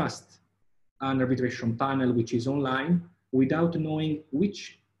can we trust an arbitration panel which is online without knowing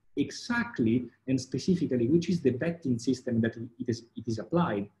which exactly and specifically which is the vetting system that it is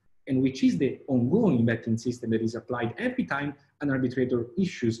applied, and which is the ongoing vetting system that is applied every time an arbitrator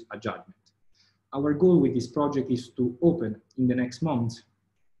issues a judgment? Our goal with this project is to open in the next month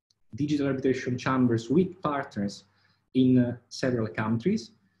digital arbitration chambers with partners in several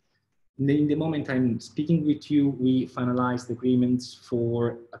countries. In the moment I'm speaking with you, we finalized agreements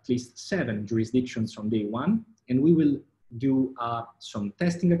for at least 7 jurisdictions from day one, and we will do some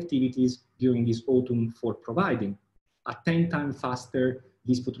testing activities during this autumn for providing a 10 times faster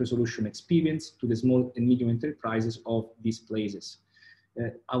dispute resolution experience to the small and medium enterprises of these places.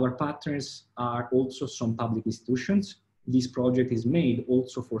 Our partners are also some public institutions. This project is made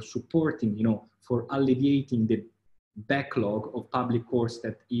also for supporting, for alleviating the backlog of public courts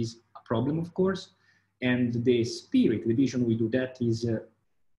that is a problem, of course. And the spirit, the vision we do that is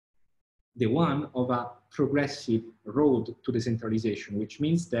the one of a progressive road to decentralization, which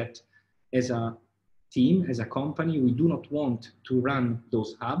means that as a team, as a company, we do not want to run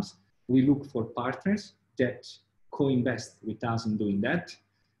those hubs. We look for partners that co-invest with us in doing that.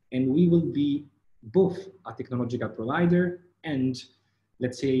 And we will be both a technological provider and,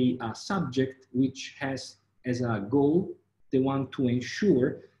 let's say, a subject which has as a goal the one to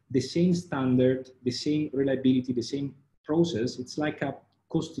ensure the same standard, the same reliability, the same process. It's like a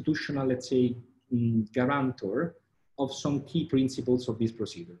constitutional, let's say, guarantor of some key principles of this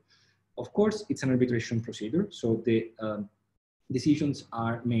procedure. Of course, it's an arbitration procedure, so the decisions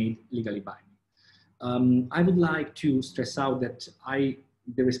are made legally binding. I would like to stress out that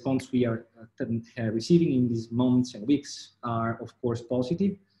the response we are receiving in these months and weeks are, of course,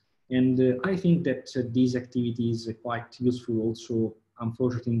 positive. And I think that these activities are quite useful also,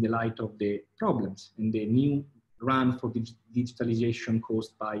 unfortunately, in the light of the problems and the new run for digitalization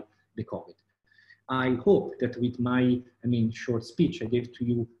caused by the COVID. I hope that with my, short speech I gave to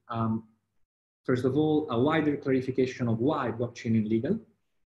you, first of all, a wider clarification of why blockchain is legal,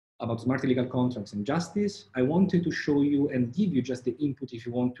 about smart legal contracts and justice. I wanted to show you and give you just the input, if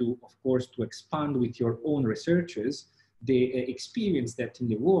you want to, of course, to expand with your own researchers, the experience that in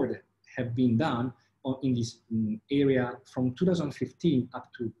the world have been done in this area from 2015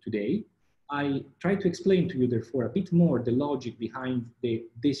 up to today. I try to explain to you, therefore, a bit more the logic behind the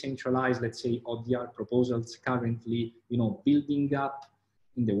decentralized, let's say, ODR proposals currently, building up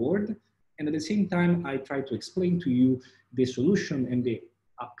in the world. And at the same time, I try to explain to you the solution and the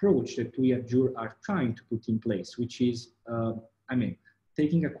approach that we at Jure are trying to put in place, which is,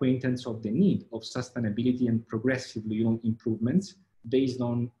 taking acquaintance of the need of sustainability and progressively, improvements based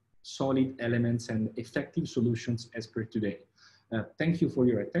on solid elements and effective solutions as per today. Thank you for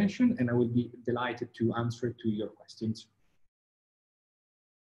your attention, and I will be delighted to answer to your questions.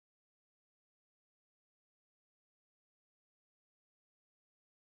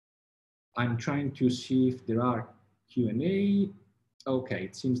 I'm trying to see if there are Q&A. Okay,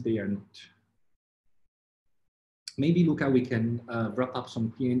 it seems they are not. Maybe, Luca, we can wrap up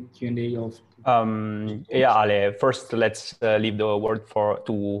some Q&A of... Yeah, Ale, first let's leave the word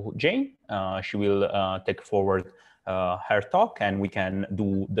to Jane. She will take forward her talk, and we can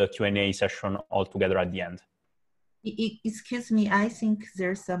do the Q&A session all together at the end. Excuse me, I think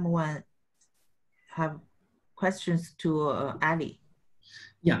there's someone have questions to Ali.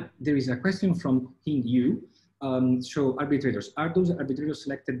 Yeah, there is a question from Hing Yu. So arbitrators, are those arbitrators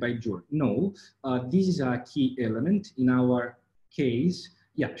selected by juror? No, this is a key element in our case.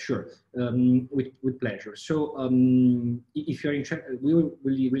 Yeah, sure, with pleasure. So if you're interested, we will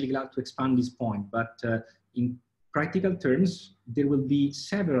be really glad to expand this point, but in practical terms, there will be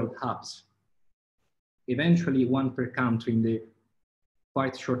several hubs, eventually one per country in the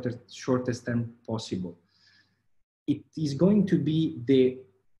quite shortest term possible. It is going to be the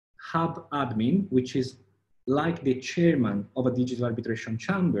hub admin, which is like the chairman of a digital arbitration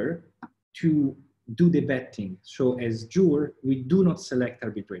chamber, to do the vetting. So as juror, we do not select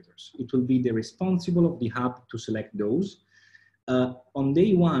arbitrators. It will be the responsible of the hub to select those. On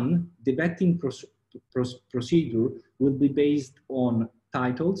day one, the vetting procedure will be based on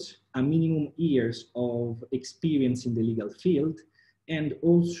titles, a minimum years of experience in the legal field, and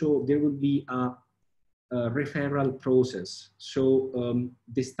also there will be a referral process. So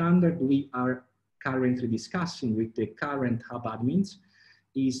the standard we are currently discussing with the current hub admins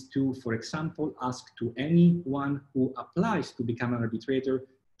is to, for example, ask to anyone who applies to become an arbitrator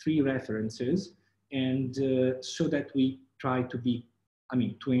 3 references, and so that we try to be,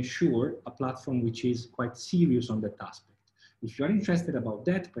 to ensure a platform which is quite serious on that aspect. If you are interested about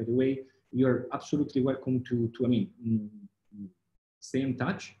that, by the way, you're absolutely welcome to stay in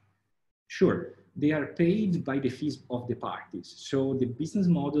touch. Sure, they are paid by the fees of the parties. So the business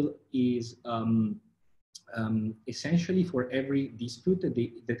model is essentially for every dispute that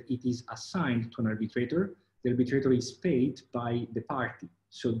it is assigned to an arbitrator, the arbitrator is paid by the party.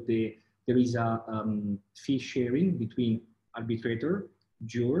 So there is a fee sharing between arbitrator,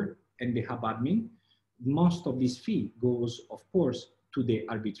 juror, and the hub admin. Most of this fee goes, of course, to the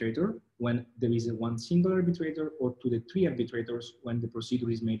arbitrator when there is one single arbitrator, or to the 3 arbitrators when the procedure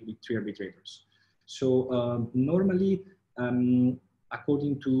is made with 3 arbitrators. So normally,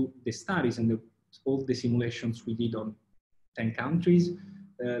 according to the studies and all the simulations we did on 10 countries,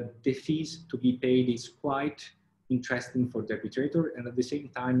 the fees to be paid is quite interesting for the arbitrator, and at the same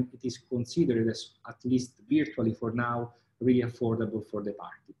time, it is considered as, at least virtually for now, really affordable for the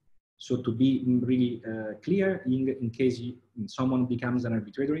party. So to be really clear, in case someone becomes an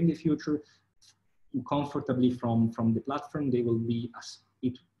arbitrator in the future, comfortably from the platform, there will be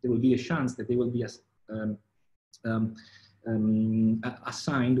a chance that they will be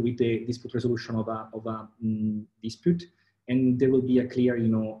assigned with the dispute resolution of a dispute, and there will be a clear,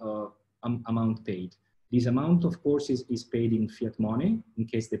 amount paid. This amount, of course, is paid in fiat money, in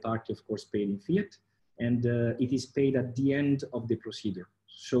case the party, of course, paid in fiat, and it is paid at the end of the procedure.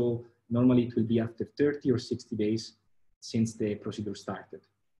 So normally it will be after 30 or 60 days since the procedure started.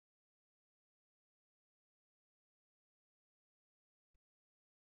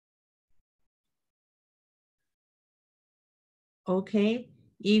 Okay,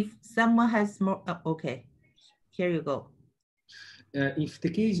 if someone has more, okay, here you go. If the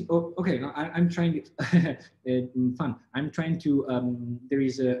case, okay, no, I'm trying fun. I'm trying to.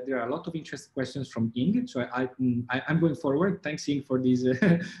 There are a lot of interesting questions from Ing, so I'm going forward. Thanks, Ing, for this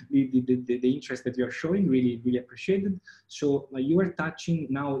the interest that you are showing. Really, really appreciated. So you are touching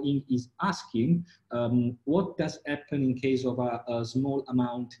now. Ing is asking, what does happen in case of a small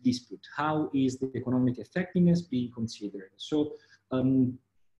amount dispute? How is the economic effectiveness being considered? So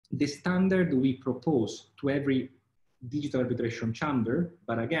the standard we propose to every digital arbitration chamber,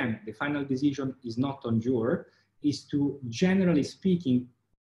 but again, the final decision is not on juror, is to, generally speaking,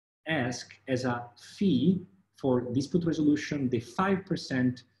 ask as a fee for dispute resolution the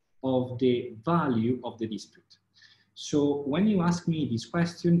 5% of the value of the dispute. So when you ask me this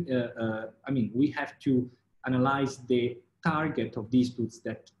question, we have to analyze the target of disputes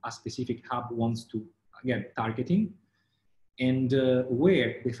that a specific hub wants to, again, targeting. And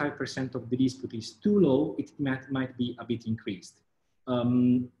where the 5% of the dispute is too low, it might be a bit increased.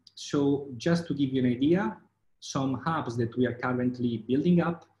 So just to give you an idea, some hubs that we are currently building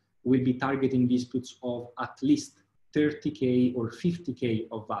up will be targeting disputes of at least 30K or 50K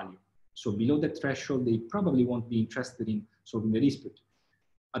of value. So below that threshold, they probably won't be interested in solving the dispute.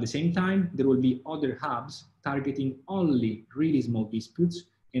 At the same time, there will be other hubs targeting only really small disputes,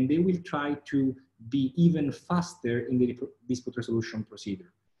 and they will try to be even faster in the dispute resolution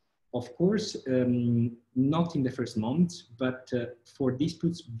procedure. Of course, not in the first month, but for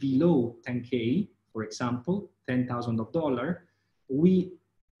disputes below 10K, for example, $10,000, we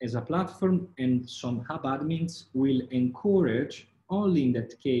as a platform and some hub admins will encourage only in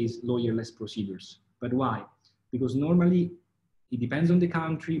that case lawyerless procedures. But why? Because normally it depends on the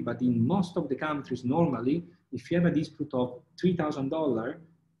country, but in most of the countries, normally, if you have a dispute of $3,000,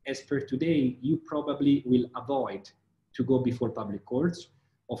 as per today, you probably will avoid to go before public courts.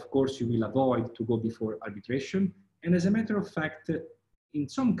 Of course, you will avoid to go before arbitration. And as a matter of fact, in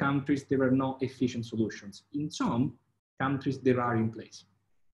some countries, there are no efficient solutions. In some countries, there are in place.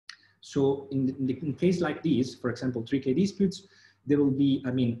 So in case like this, for example, 3K disputes, there will be,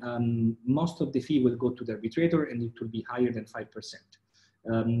 most of the fee will go to the arbitrator and it will be higher than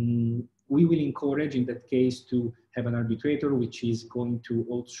 5%. We will encourage in that case to have an arbitrator which is going to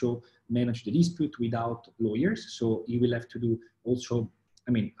also manage the dispute without lawyers. So you will have to do also,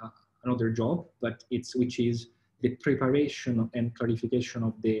 another job, but which is the preparation and clarification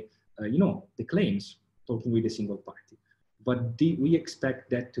of the, the claims, talking with a single party. But we expect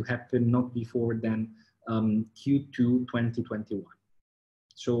that to happen not before than Q2 2021.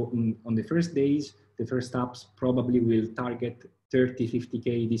 So on the first days, the first apps probably will target 30,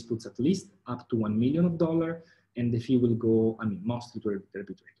 50K disputes at least, up to $1 million, and the fee will go, mostly to the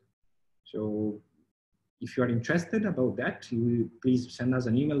arbitrator. So if you are interested about that, please send us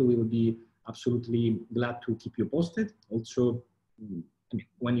an email. We will be absolutely glad to keep you posted. Also,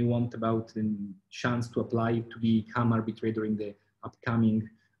 when you want about the chance to apply to become arbitrator in the upcoming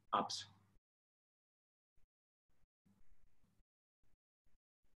apps.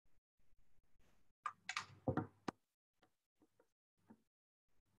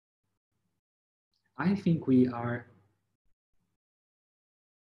 I think we are.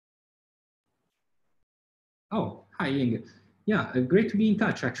 Oh, hi, Ying. Yeah, great to be in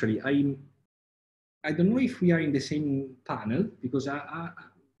touch, actually. I don't know if we are in the same panel because I'm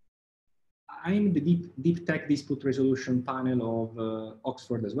in the deep tech dispute resolution panel of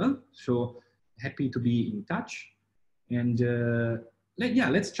Oxford as well. So happy to be in touch. And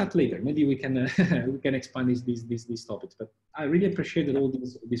let's chat later. Maybe we can we can expand these topics. But I really appreciated all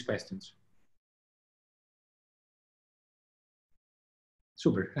these questions.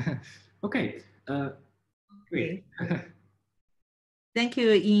 Super. Okay. Great. Thank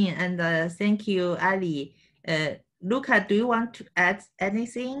you, Ian, and thank you, Ali. Luca, do you want to add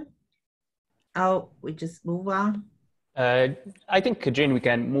anything? Oh, we just move on. I think, Jane, we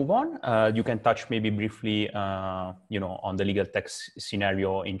can move on. You can touch maybe briefly, on the Legaltech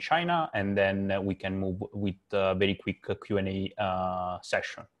scenario in China, and then we can move with a very quick Q&A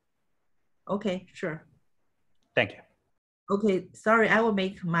session. Okay, sure. Thank you. Okay, sorry, I will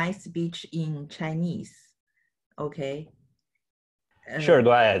make my speech in Chinese. Okay. Sure,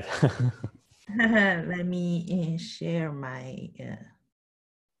 go ahead. Let me share my.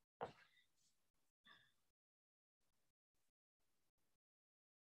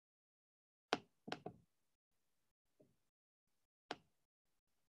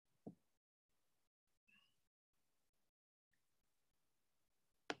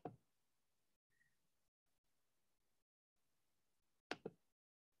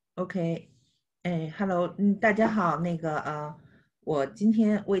 OK， Hello， 大家好，我今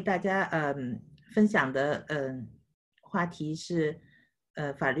天为大家分享的话题是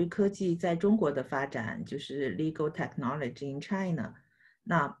法律科技在中国的发展，就是 Legal Technology in China。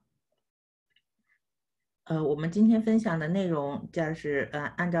那我们今天分享的内容就是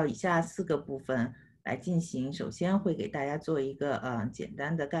按照以下4个部分来进行。首先会给大家做一个简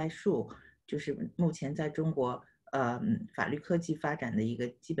单的概述，就是目前在中国法律科技发展的一个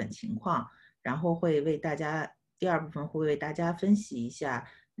基本情况。然后会为大家第2部分会为大家分析一下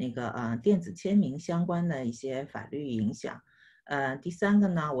电子签名相关的一些法律影响。第3个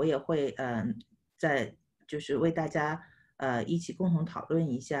呢，我也会就是为大家一起共同讨论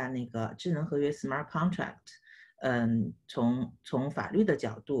一下智能合约 Smart Contract， 从法律的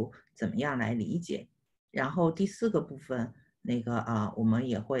角度怎么样来理解。然后第4个部分我们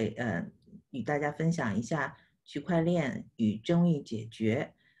也会与大家分享一下区块链与争议解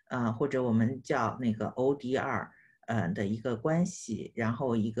决。或者我们叫ODR 的一个关系，然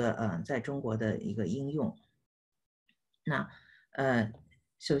后一个在中国的一个应用。那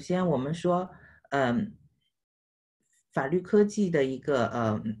首先我们说法律科技的一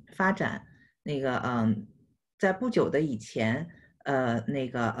个发展，在不久的以前，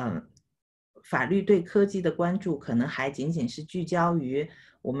法律对科技的关注可能还仅仅是聚焦于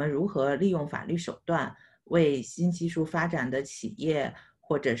我们如何利用法律手段为新技术发展的企业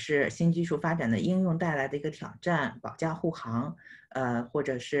或者是新技术发展的应用带来的一个挑战，保驾护航，或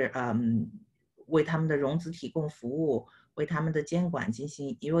者是为他们的融资提供服务，为他们的监管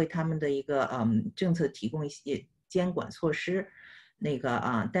为他们的一个政策提供一些监管措施，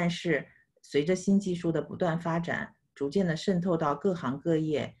但是随着新技术的不断发展，逐渐的渗透到各行各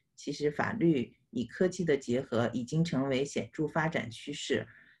业，其实法律与科技的结合已经成为显著发展趋势。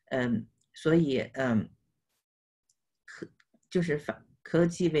所以科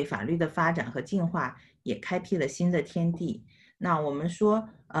技为法律的发展和进化也开辟了新的天地。那我们说，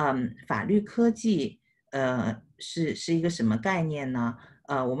法律科技，是一个什么概念呢？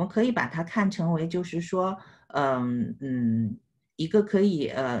我们可以把它看成为，就是说，一个可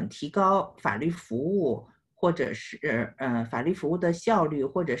以提高法律服务或者是法律服务的效率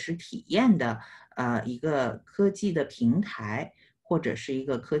或者是体验的一个科技的平台，或者是一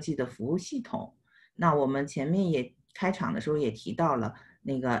个科技的服务系统。那我们前面也开场的时候也提到了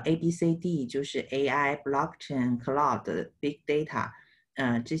那个 ABCD， 就是 AI、Blockchain、Cloud、Big Data，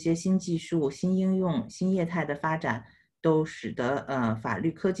这些新技术、新应用、新业态的发展，都使得法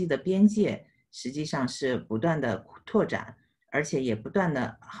律科技的边界实际上是不断的拓展，而且也不断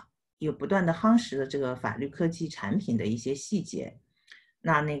的夯实了这个法律科技产品的一些细节。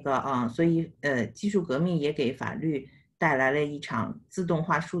所以技术革命也给法律带来了一场自动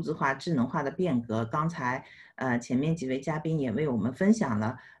化、数字化、智能化的变革。刚才前面几位嘉宾也为我们分享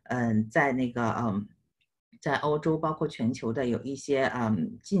了，在欧洲包括全球的有一些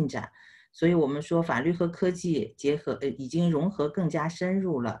进展。所以我们说法律和科技结合，已经融合更加深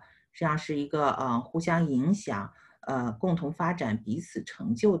入了，实际上是一个互相影响、共同发展、彼此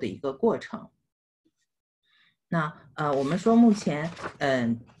成就的一个过程。那我们说目前，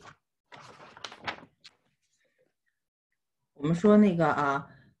我们说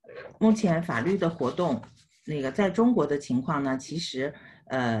目前法律的活动，在中国的情况呢，其实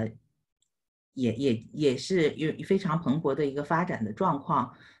也是有非常蓬勃的一个发展的状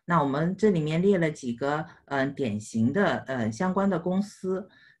况。那我们这里面列了几个典型的相关的公司。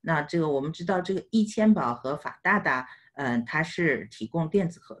那这个我们知道，这个易签保和法大大，它是提供电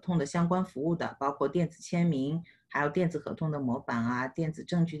子合同的相关服务的，包括电子签名，还有电子合同的模板啊、电子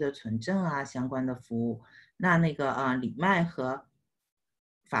证据的存证啊相关的服务。那李麦和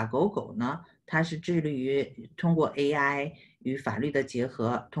法狗狗呢，它是致力于通过 AI 与法律的结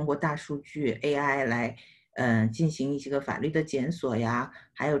合，通过大数据 AI 来进行一些个法律的检索呀，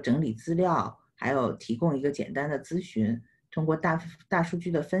还有整理资料，还有提供一个简单的咨询。通过大数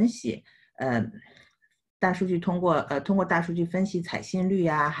据的分析，通过大数据分析采信率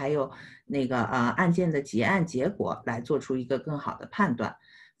呀，还有案件的结案结果来做出一个更好的判断。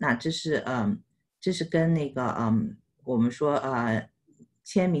那这是跟我们说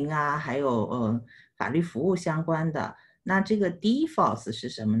签名啊，还有法律服务相关的。那这个 default 是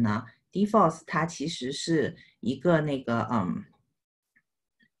什么呢？ default 它其实是一个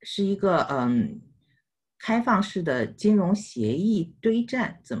开放式的金融协议堆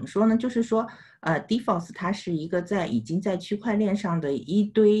栈。怎么说呢？就是说default 它是一个已经在区块链上的一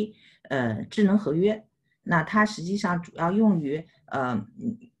堆智能合约。那它实际上主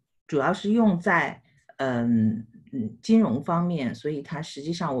要是用在金融方面，所以它实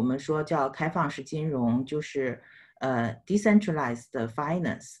际上我们说叫开放式金融，就是decentralized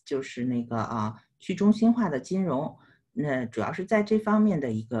finance， 就是去中心化的金融。那主要是在这方面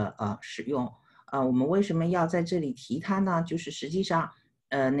的一个使用。我们为什么要在这里提它呢？就是实际上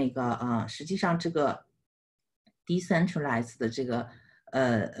这个 decentralized 的这个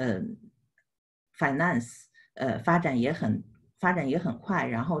finance 发展也很快，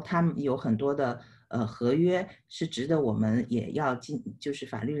然后他们有很多的合约是值得我们也要就是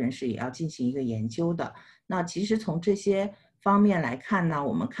法律人士也要进行一个研究的。那其实从这些方面来看呢，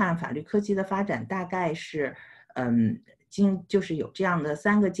我们看法律科技的发展大概是就是有这样的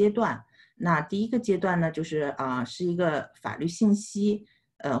3个阶段。那第一个阶段呢，就是是一个法律信息，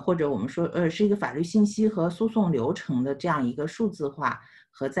或者我们说是一个法律信息和诉讼流程的这样一个数字化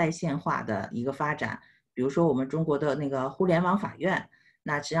和在线化的一个发展。比如说我们中国的互联网法院，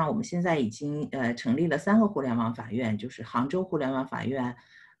那实际上我们现在已经成立了3个互联网法院，就是杭州互联网法院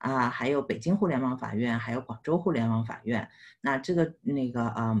还有北京互联网法院，还有广州互联网法院。那这个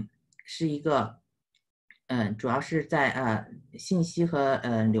是一个主要是在信息和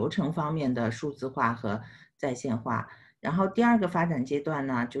流程方面的数字化和在线化。然后第2个发展阶段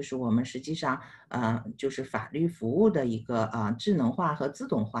呢，就是我们实际上就是法律服务的一个智能化和自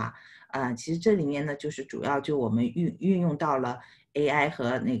动化。其实这里面呢，就是主要我们运用到了 AI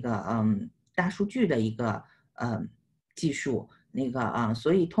和大数据的一个技术。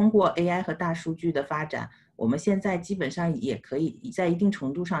所以通过 AI 和大数据的发展，我们现在基本上也可以在一定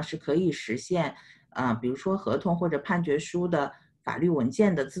程度上是可以实现比如说合同或者判决书的法律文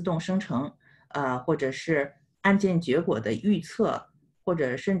件的自动生成，或者是案件结果的预测，或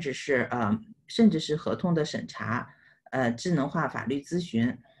者甚至是合同的审查，智能化法律咨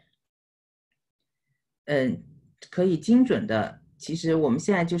询，可以精准的。其实我们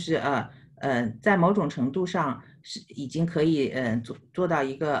现在就是在某种程度上是已经可以做到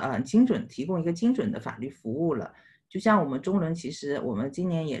一个提供一个精准的法律服务了。就像我们中伦，其实我们今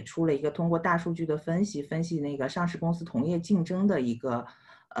年也出了一个通过大数据的分析那个上市公司同业竞争的一个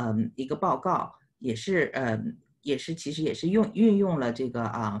报告，也是其实也是运用了这个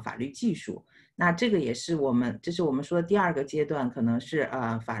法律技术。那这个也是这是我们说的第2个阶段，可能是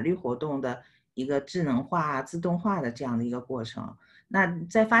法律活动的一个智能化、自动化的这样的一个过程。那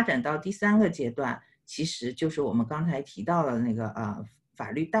再发展到第3个阶段，其实就是我们刚才提到的那个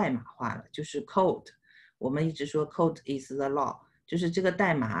法律代码化了，就是 code。我们一直说 code is the law， 就是这个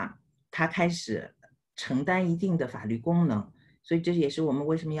代码它开始承担一定的法律功能。所以这也是我们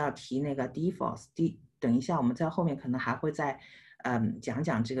为什么要提那个 default。等一下我们在后面可能还会再讲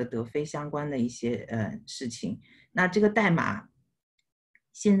讲这个德非相关的一些事情。那这个代码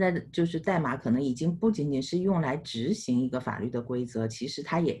现在的就是代码可能已经不仅仅是用来执行一个法律的规则，其实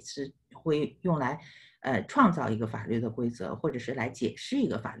它也是会用来创造一个法律的规则，或者是来解释一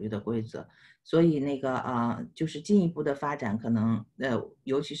个法律的规则。所以那个就是进一步的发展，可能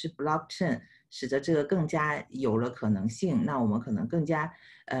尤其是 blockchain 使得这个更加有了可能性。那我们可能更加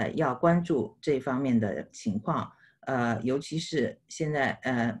要关注这方面的情况。尤其是现在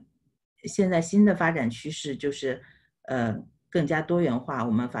新的发展趋势就是更加多元化。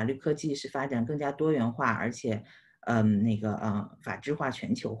我们法律科技是发展更加多元化，而且法治化、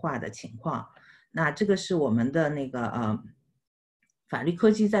全球化的情况。那这个是我们的那个法律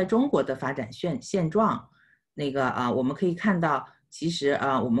科技在中国的发展现状。我们可以看到，其实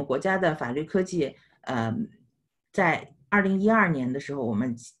我们国家的法律科技在2012年的时候，我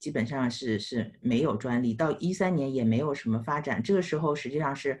们基本上是没有专利，到13年也没有什么发展。这个时候实际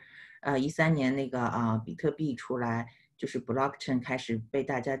上是13年那个比特币出来，就是 blockchain 开始被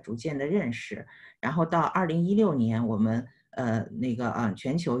大家逐渐的认识。然后到2016年，我们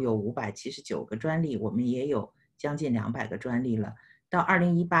全球有579个专利，我们也有将近200个专利了。到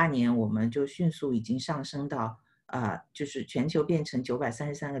2018年，我们就迅速已经上升到就是全球变成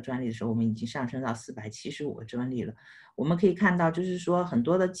933个专利的时候，我们已经上升到475个专利了。我们可以看到，就是说很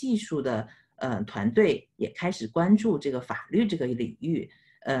多的技术的团队也开始关注这个法律这个领域，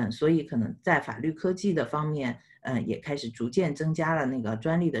所以可能在法律科技的方面，也开始逐渐增加了那个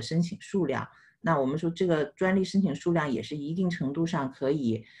专利的申请数量。那我们说这个专利申请数量也是一定程度上可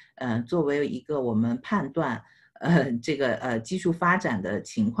以作为一个我们判断这个技术发展的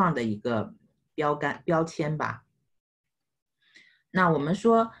情况的一个标签吧。那我们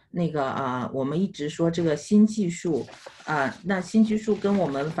说我们一直说这个新技术，那新技术跟我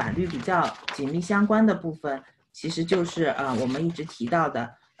们法律比较紧密相关的部分，其实就是我们一直提到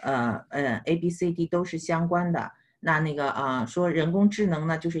的ABCD 都是相关的。那说人工智能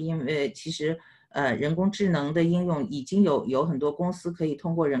呢，就是因为其实人工智能的应用已经有很多公司可以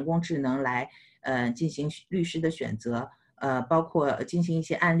通过人工智能来进行律师的选择，包括进行一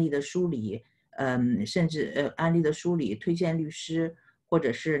些案例的梳理，甚至案例的梳理、推荐律师，或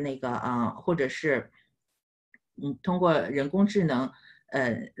者是或者是通过人工智能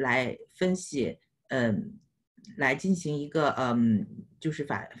来分析，来进行一个就是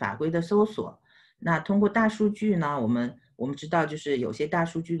法规的搜索。那通过大数据呢，我们知道就是有些大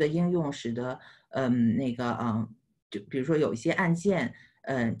数据的应用使得就比如说有一些案件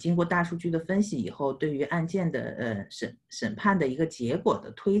经过大数据的分析以后，对于案件的审判的一个结果的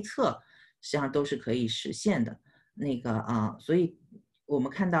推测，实际上都是可以实现的。所以我们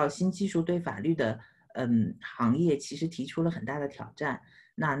看到新技术对法律的行业其实提出了很大的挑战。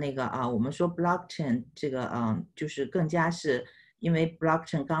我们说 blockchain 这个就是更加是因为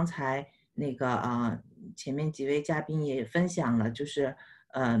blockchain 刚才前面几位嘉宾也分享了，就是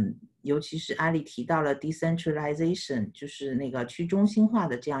尤其是阿里提到了 decentralization， 就是去中心化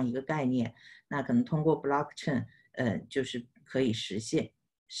的这样一个概念。那可能通过 blockchain 就是可以实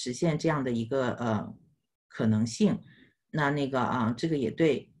现这样的一个可能性。这个也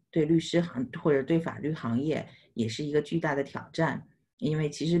对律师行或者对法律行业也是一个巨大的挑战，因为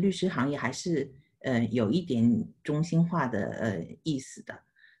其实律师行业还是有一点中心化的意思的。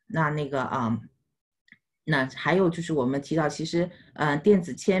那还有就是我们提到，其实电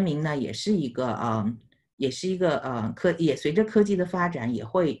子签名呢也是一个也随着科技的发展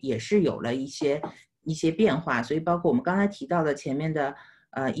也是有了一些变化。所以包括我们刚才提到的前面的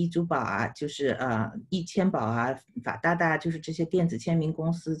易租宝啊，就是易签宝啊，法大大，就是这些电子签名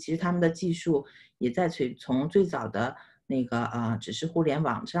公司，其实他们的技术也在从最早的那个只是互联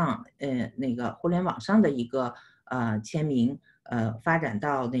网上那个互联网上的一个签名发展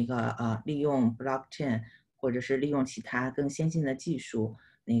到那个利用 blockchain 或者是利用其他更先进的技术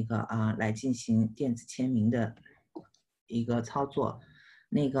那个来进行电子签名的一个操作。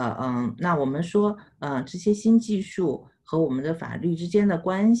那个那我们说这些新技术和我们的法律之间的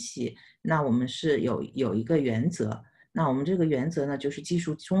关系，那我们是有一个原则。那我们这个原则呢，就是技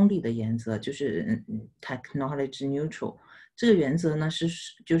术中立的原则，就是technology neutral。这个原则呢是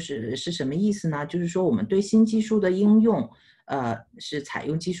什么意思呢？就是说我们对新技术的应用，是采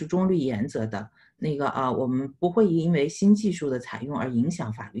用技术中立原则的。那个我们不会因为新技术的采用而影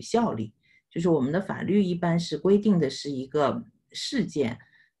响法律效力。就是我们的法律一般是规定的是一个事件，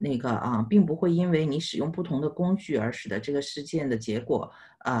那个并不会因为你使用不同的工具而使得这个事件的结果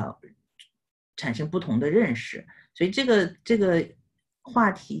产生不同的认识。所以这个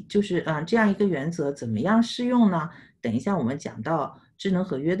话题就是这样一个原则怎么样适用呢？等一下我们讲到智能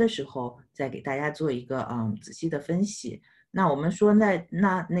合约的时候，再给大家做一个仔细的分析。那我们说那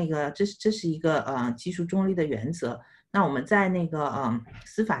个这是一个技术中立的原则。那我们在那个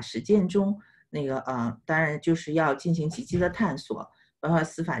司法实践中，那个当然就是要进行积极的探索，包括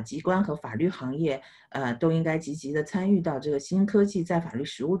司法机关和法律行业都应该积极的参与到这个新科技在法律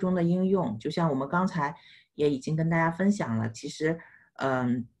实务中的应用。就像我们刚才也已经跟大家分享了，其实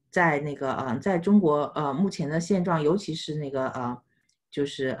在那个在中国目前的现状，尤其是那个就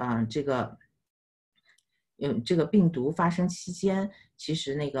是这个病毒发生期间，其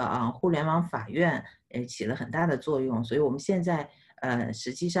实那个互联网法院起了很大的作用。所以我们现在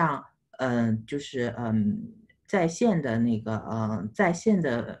实际上就是在线的那个在线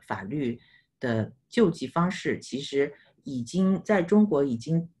的法律的救济方式，其实已经在中国已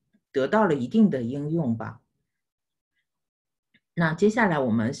经得到了一定的应用吧。那接下来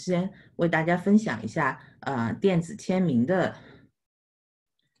我们先为大家分享一下电子签名的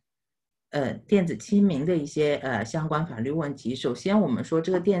一些相关法律问题。首先我们说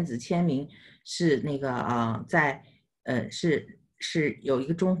这个电子签名是那个是有一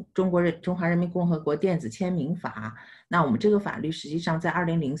个中华人民共和国电子签名法。那我们这个法律实际上在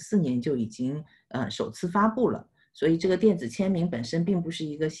2004年就已经首次发布了。所以这个电子签名本身并不是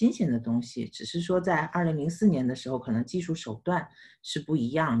一个新鲜的东西，只是说在2004年的时候，可能技术手段是不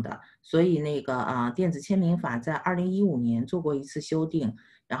一样的。所以那个电子签名法在2015年做过一次修订，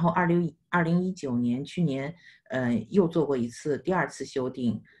然后2019年去年又做过一次第二次修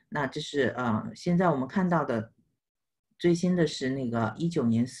订。那这是现在我们看到的最新的是那个19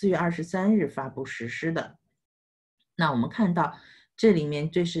年4月23日发布实施的。那我们看到这里面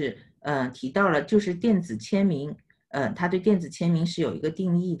就是提到了就是电子签名，它对电子签名是有一个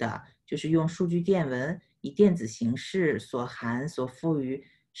定义的，就是用数据电文以电子形式所含所赋予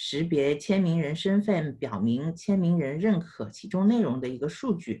识别签名人身份，表明签名人认可其中内容的一个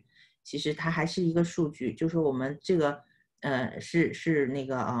数据。其实它还是一个数据，就是我们这个是那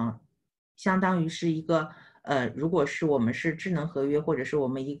个相当于是一个如果是我们是智能合约，或者是我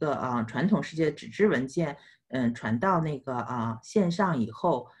们一个传统世界的纸质文件，传到那个线上以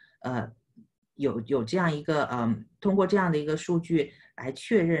后，有这样一个通过这样的一个数据来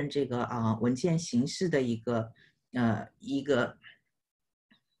确认这个文件形式的一个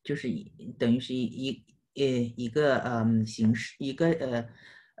就是等于是一个形式一个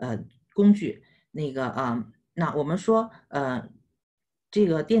工具。那个那我们说这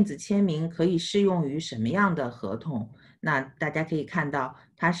个电子签名可以适用于什么样的合同？那大家可以看到，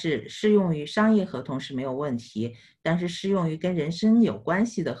它是适用于商业合同是没有问题，但是适用于跟人身有关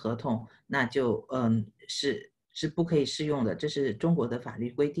系的合同，那就是不可以适用的，这是中国的法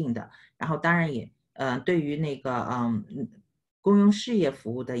律规定的。然后当然也对于那个公用事业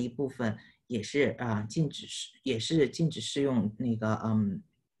服务的一部分也是禁止适用那个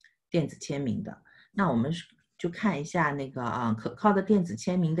电子签名的。那我们就看一下那个可靠的电子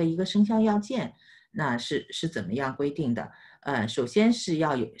签名的一个生效要件，那是怎么样规定的？首先是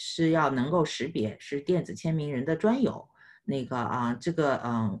要能够识别是电子签名人的专有。那个这个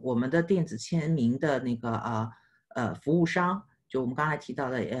我们的电子签名的那个服务商，就我们刚才提到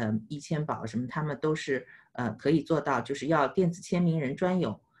的易签宝什么，他们都是可以做到，就是要电子签名人专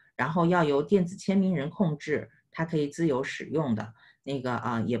有，然后要由电子签名人控制，它可以自由使用的。那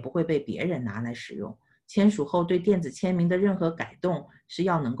个也不会被别人拿来使用。签署后对电子签名的任何改动是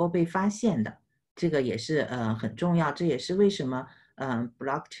要能够被发现的，这个也是很重要。这也是为什么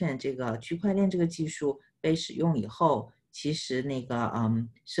blockchain 这个区块链这个技术被使用以后，其实那个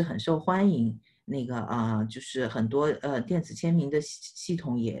是很受欢迎。那个就是很多电子签名的系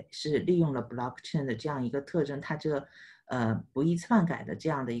统也是利用了 blockchain 的这样一个特征，它这个不易篡改的这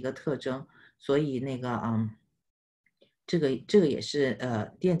样的一个特征，所以那个这个也是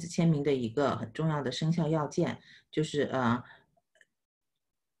电子签名的一个很重要的生效要件，就是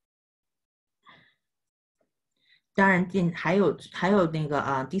当然还有那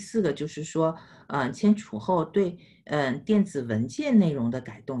个第4个就是说签署后对电子文件内容的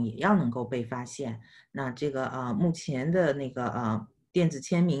改动也要能够被发现。那这个目前的那个电子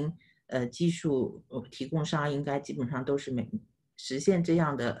签名技术提供商应该基本上都是实现这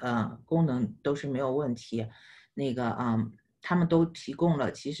样的功能都是没有问题。那个他们都提供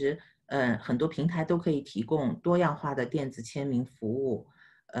了，其实很多平台都可以提供多样化的电子签名服务。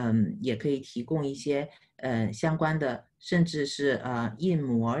也可以提供一些相关的，甚至是印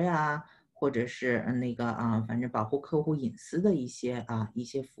模呀，或者是那个反正保护客户隐私的一些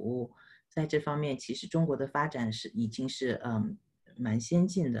服务。在这方面，其实中国的发展已经是蛮先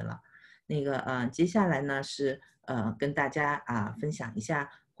进的了。那个接下来呢是跟大家分享一下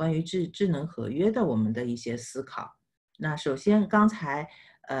关于智能合约的我们的一些思考。那首先刚才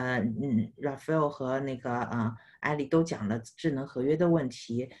Raphael 和那个艾丽都讲了智能合约的问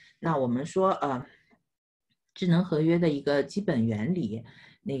题。那我们说智能合约的一个基本原理，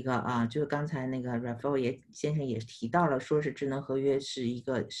那个就是刚才那个 Raphael 先生也提到了，说是智能合约是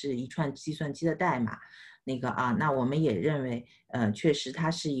一串计算机的代码。那个那我们也认为确实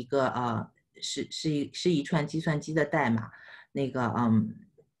它是一个是一串计算机的代码。那个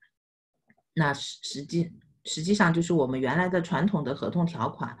那实际上就是我们原来的传统的合同条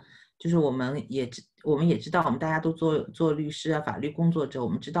款，就是我们也知道，我们大家都做律师法律工作者，我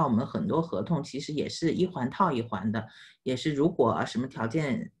们知道我们很多合同其实也是一环套一环的，也是如果什么条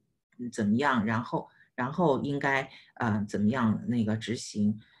件怎么样，然后应该怎么样那个执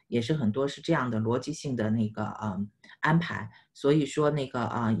行，也是很多是这样的逻辑性的那个安排。所以说那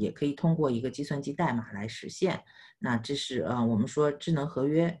个也可以通过一个计算机代码来实现。那这是我们说智能合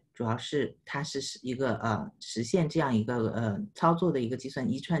约主要是它是一个实现这样一个操作的一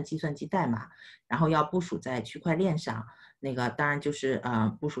串计算机代码，然后要部署在区块链上。那个当然就是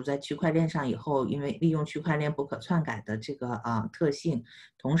部署在区块链上以后，因为利用区块链不可篡改的这个特性，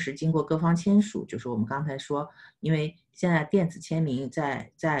同时经过各方签署，就是我们刚才说，因为现在电子签名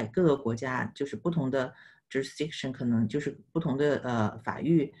在各个国家就是不同的 jurisdiction 可能就是不同的法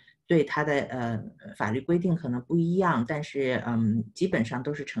域。对它的法律规定可能不一样，但是基本上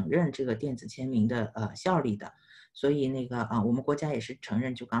都是承认这个电子签名的效力的。所以那个我们国家也是承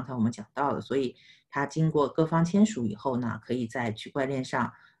认，就刚才我们讲到的，所以它经过各方签署以后呢，可以在区块链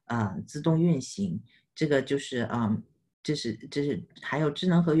上自动运行。这个就是这是还有智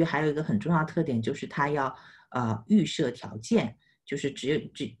能合约还有一个很重要特点，就是它要预设条件，就是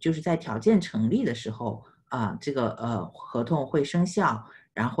就是在条件成立的时候这个合同会生效。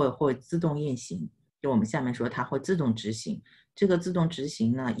然后会自动运行，就我们下面说它会自动执行。这个自动执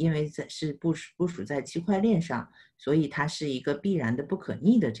行呢，因为是部署在区块链上，所以它是一个必然的不可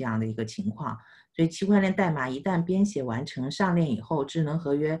逆的这样的一个情况。所以区块链代码一旦编写完成上链以后，智能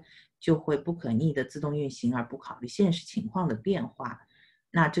合约就会不可逆的自动运行，而不考虑现实情况的变化。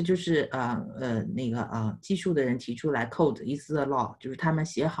那这就是那个技术的人提出来 ，code is the law， 就是他们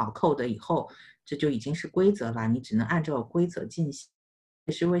写好 code 以后，这就已经是规则了，你只能按照规则进行。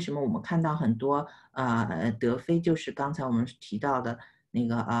这是为什么我们看到很多德非，就是刚才我们提到的那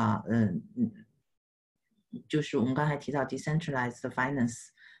个就是我们刚才提到 decentralized finance，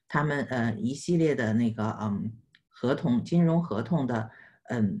 他们一系列的那个金融合同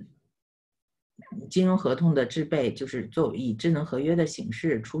的制备，就是以智能合约的形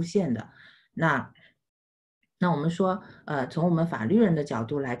式出现的。那我们说从我们法律人的角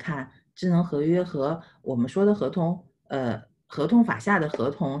度来看，智能合约和我们说的合同法下的合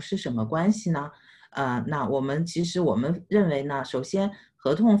同是什么关系呢？那其实我们认为呢，首先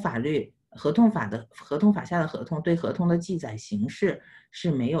合同法下的合同对合同的记载形式是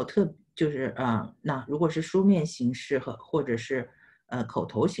没有就是那如果是书面形式或者是口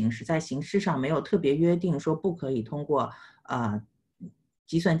头形式，在形式上没有特别约定说不可以通过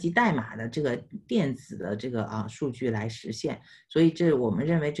计算机代码的这个电子的这个数据来实现，所以我们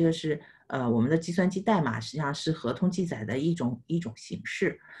认为这个是我们的计算机代码实际上是合同记载的一种形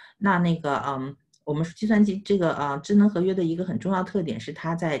式。那个我们计算机这个智能合约的一个很重要特点是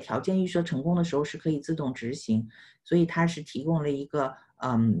它在条件预设成功的时候是可以自动执行，所以它是提供了一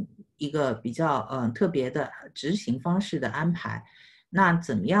个比较特别的执行方式的安排。那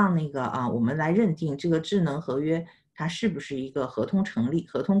怎么样那个我们来认定这个智能合约它是不是一个合同成立、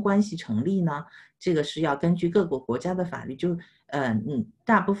合同关系成立呢？这个是要根据各个国家的法律，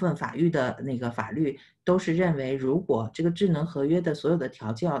大部分法律的那个法律都是认为，如果这个智能合约的所有的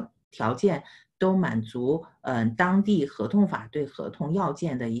条件都满足当地合同法对合同要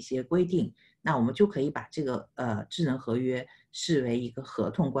件的一些规定，那我们就可以把这个智能合约视为一个合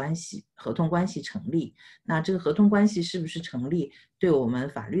同关系成立。那这个合同关系是不是成立，对我们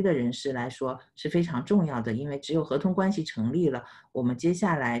法律的人士来说是非常重要的，因为只有合同关系成立了，我们接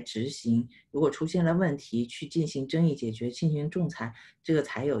下来执行，如果出现了问题，去进行争议解决、进行仲裁，这个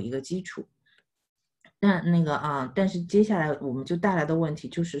才有一个基础。但是接下来我们就带来的问题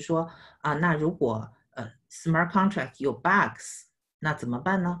就是说那如果smart contract 有 bugs， 那怎么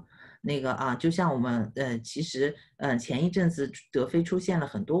办呢？就像我们其实前一阵子德飞出现了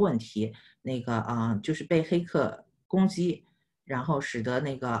很多问题，就是被黑客攻击，然后使得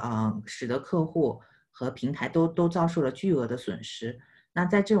客户和平台都遭受了巨额的损失。那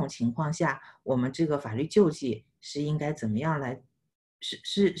在这种情况下，我们这个法律救济是应该怎么样来？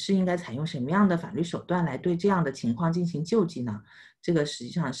是应该采用什么样的法律手段来对这样的情况进行救济呢？这个实际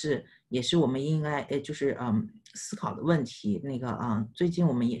上也是我们应该思考的问题。最近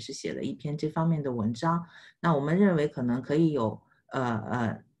我们也是写了一篇这方面的文章。那我们认为可能可以有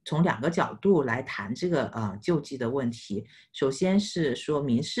从2个角度来谈这个救济的问题。首先是说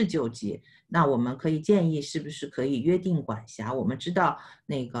民事救济，那我们可以建议是不是可以约定管辖？我们知道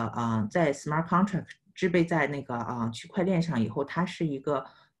在 smart contract 制备在区块链上以后，它是一个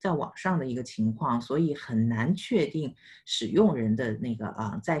在网上的一个情况，所以很难确定使用人的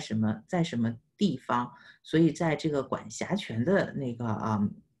在什么地方，所以在这个管辖权的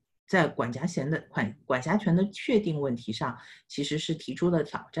在管辖权的确定问题上，其实是提出了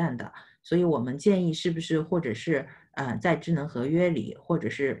挑战的。所以我们建议是不是或者是在智能合约里，或者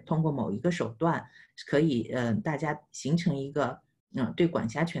是通过某一个手段，可以大家形成一个对管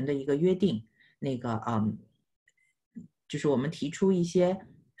辖权的一个约定。就是我们提出一些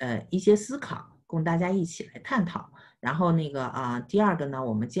思考，供大家一起来探讨。然后第二个呢，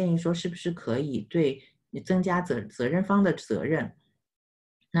我们建议说是不是可以对增加责任方的责任。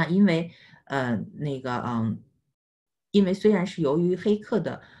那因为虽然是由于黑客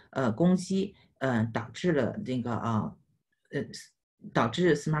的攻击导致了导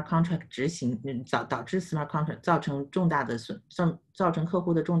致 smart contract 执行，导致 smart contract 造成客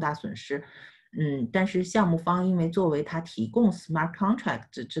户的重大损失。但是项目方因为作为他提供 smart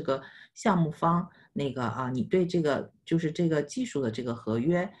contract 这个项目方，你对这个就是这个技术的这个合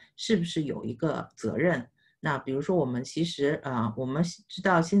约是不是有一个责任？那比如说我们其实我们知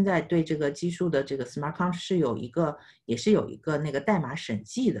道现在对这个技术的这个 smart contract 也是有一个代码审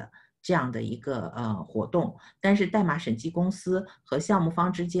计的这样的一个活动，但是代码审计公司和项目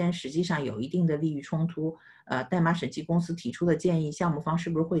方之间实际上有一定的利益冲突。代码审计公司提出的建议，项目方是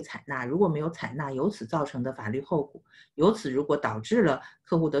不是会采纳？如果没有采纳，由此造成的法律后果，由此如果导致了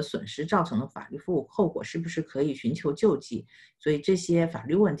客户的损失造成的法律后果，是不是可以寻求救济？所以这些法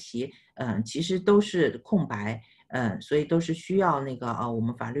律问题，其实都是空白，所以都是需要我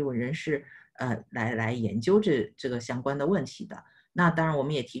们法律人士来研究这个相关的问题的。那当然，我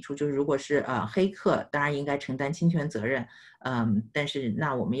们也提出，就是如果是黑客，当然应该承担侵权责任，但是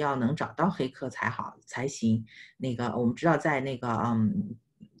那我们要能找到黑客才行。我们知道在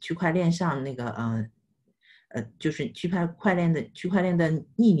区块链上就是区块链的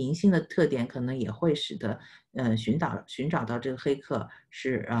匿名性的特点，可能也会使得寻找到这个黑客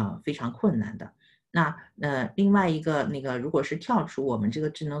是非常困难的。那另外一个如果是跳出我们这个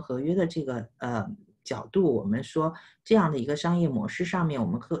智能合约的这个角度，我们说这样的一个商业模式上面，我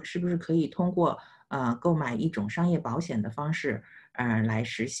们是不是可以通过购买一种商业保险的方式来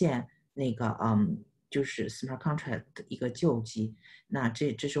实现就是 smart contract 的一个救济？那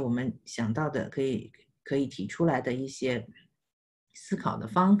这是我们想到的可以提出来的一些思考的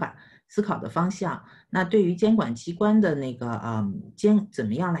方法、思考的方向。那对于监管机关的怎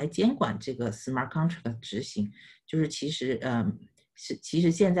么样来监管这个 smart contract 的执行，就是其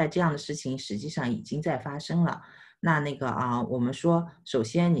实现在这样的事情实际上已经在发生了。那我们说，首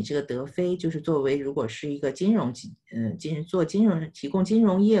先你这个德飞就是作为如果是一个提供金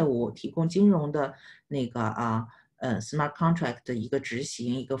融业务、提供金融的smart contract 的一个执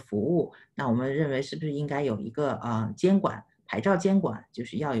行一个服务，那我们认为是不是应该有一个牌照监管，就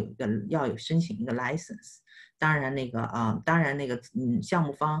是要有申请一个 license。当然项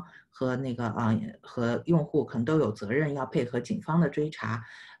目方和和用户可能都有责任要配合警方的追查。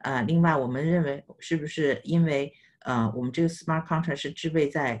另外我们认为是不是因为我们这个 smart contract 是制备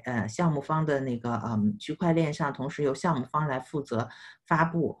在项目方的区块链上，同时由项目方来负责发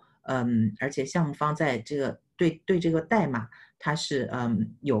布，而且项目方在这个对这个代码它是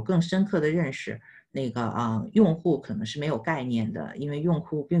有更深刻的认识。用户可能是没有概念的，因为用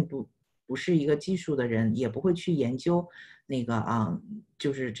户并不是一个技术的人，也不会去研究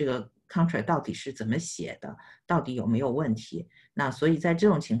就是这个 contract 到底是怎么写的，到底有没有问题。那所以在这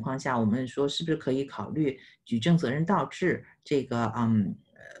种情况下，我们说是不是可以考虑举证责任倒置这个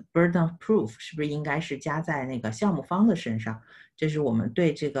burden of proof 是不是应该是加在那个项目方的身上？这是我们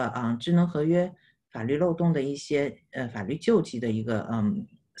对这个智能合约法律漏洞的一些法律救济的一个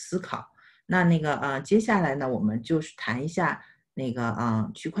思考。那接下来呢，我们就是谈一下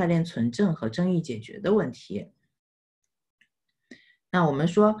区块链存证和争议解决的问题。那我们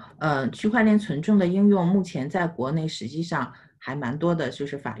说，区块链存证的应用，目前在国内实际上还蛮多的，就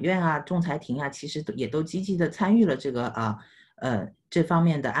是法院啊、仲裁庭啊，其实也都积极的参与了这个这方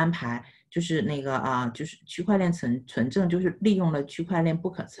面的安排。就是就是区块链存证，就是利用了区块链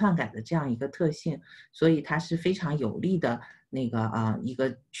不可篡改的这样一个特性，所以它是非常有利的一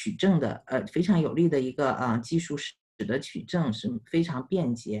个取证的非常有利的一个技术，使得取证是非常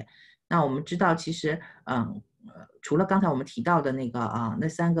便捷。那我们知道，其实除了刚才我们提到的那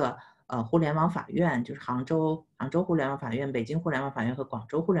3个互联网法院，就是杭州互联网法院、北京互联网法院和广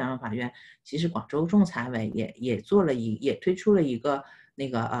州互联网法院，其实广州仲裁委也推出了一个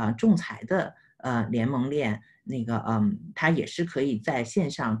仲裁的联盟链，它也是可以在线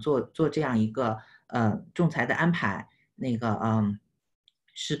上做这样一个仲裁的安排，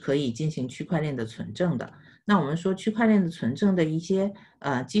是可以进行区块链的存证的。那我们说区块链的存证的一些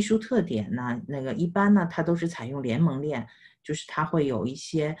技术特点呢，一般呢它都是采用联盟链，就是它会有一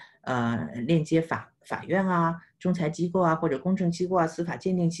些链接法院啊、仲裁机构啊或者公证机构啊、司法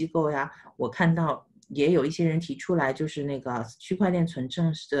鉴定机构呀。我看到也有一些人提出来，就是区块链存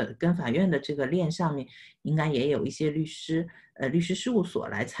证的跟法院的这个链上面，应该也有一些律师事务所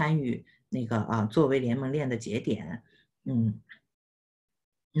来参与作为联盟链的节点。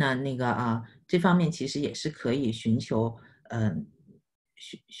这方面其实也是可以寻求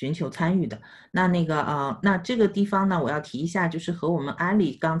参与的。那这个地方呢，我要提一下，就是和我们阿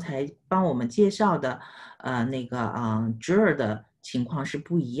里刚才帮我们介绍的ODR 的情况是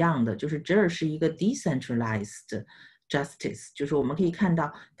不一样的。就是 ODR 是一个 decentralized justice， 就是我们可以看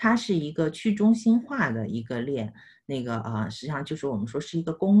到它是一个去中心化的一个链，实际上就是我们说是一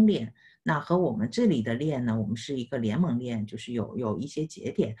个公链。那和我们这里的链呢，我们是一个联盟链，就是有一些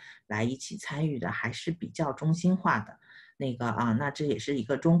节点来一起参与的，还是比较中心化的。那这也是一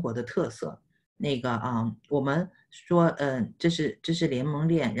个中国的特色。我们说，这是联盟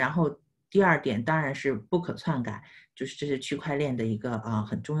链。然后第二点当然是不可篡改，就是这是区块链的一个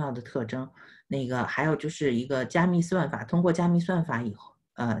很重要的特征。还有就是一个加密算法，通过加密算法以后，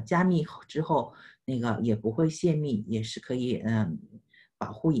加密之后，也不会泄密，也是可以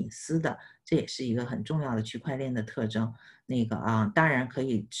保护隐私的，这也是一个很重要的区块链的特征。当然可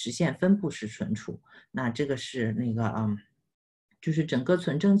以实现分布式存储。那这个是就是整个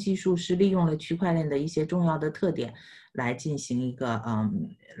存证技术是利用了区块链的一些重要的特点来进行一个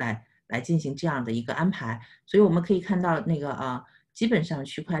来进行这样的一个安排。所以我们可以看到基本上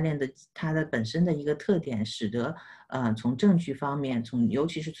区块链的它的本身的一个特点，使得从证据方面，尤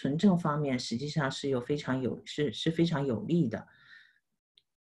其是存证方面，实际上是非常有利的。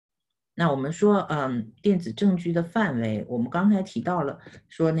那我们说，电子证据的范围，我们刚才提到了，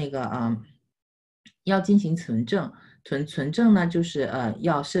说要进行存证，存证呢，就是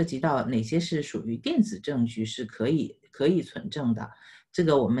要涉及到哪些是属于电子证据是可以存证的。这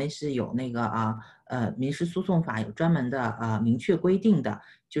个我们是有民事诉讼法有专门的明确规定的，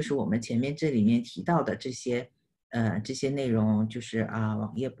就是我们前面这里面提到的这些内容，就是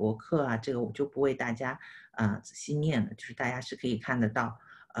网页博客啊，这个我就不为大家仔细念了，就是大家是可以看得到。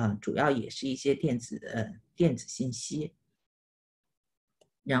主要也是一些电子信息。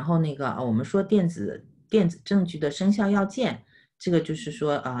然后我们说电子证据的生效要件，这个就是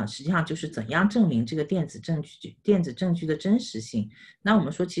说实际上就是怎样证明这个电子证据的真实性。那我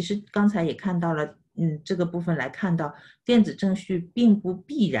们说其实刚才也看到了，这个部分来看到电子证据并不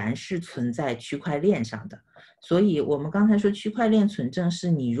必然是存在区块链上的。所以我们刚才说区块链存证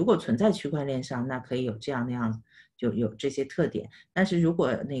是你如果存在区块链上，那可以有这样那样，就有这些特点。但是如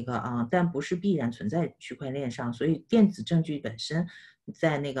果但不是必然存在区块链上，所以电子证据本身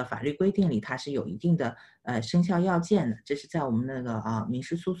在法律规定里它是有一定的生效要件的。这是在我们民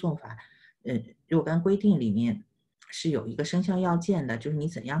事诉讼法若干规定里面是有一个生效要件的，就是你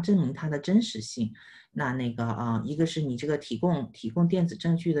怎样证明它的真实性。一个是你这个提供电子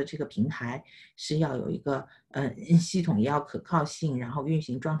证据的这个平台是要有一个系统也要可靠性，然后运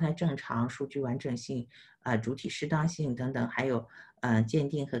行状态正常，数据完整性，主体适当性等等，还有鉴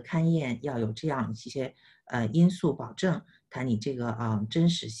定和勘验要有这样一些因素保证它你这个真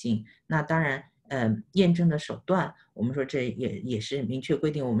实性。那当然验证的手段，我们说这也是明确规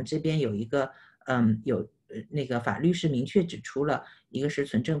定，我们这边有一个那个法律是明确指出了，一个是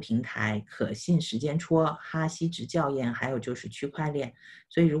存证平台、可信时间戳、哈希值校验，还有就是区块链。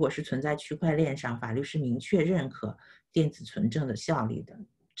所以如果是存在区块链上，法律是明确认可电子存证的效力的、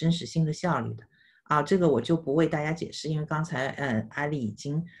真实性的效力的。这个我就不为大家解释，因为刚才艾丽已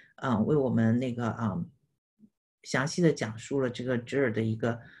经为我们那个详细的讲述了这个折耳的一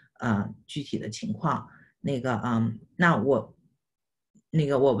个具体的情况。那我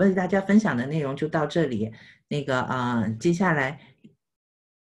为大家分享的内容就到这里。接下来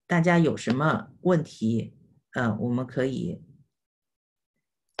大家有什么问题，我们可以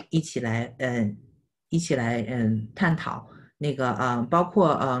一起来探讨。包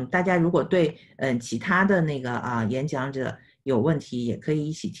括大家如果对其他的演讲者有问题，也可以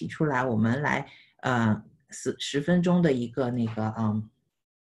一起提出来，我们来10分钟的一个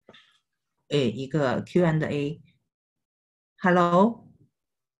一个 Q&A。Hello.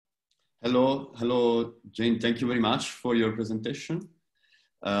 Hello, Jane. Thank you very much for your presentation.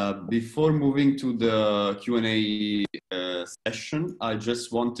 Before moving to the Q&A session, I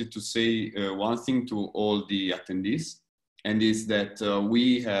just wanted to say one thing to all the attendees, and is that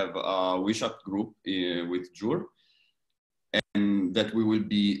we have a WeChat group with Jur, and that we will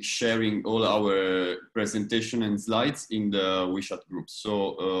be sharing all our presentation and slides in the WeChat group.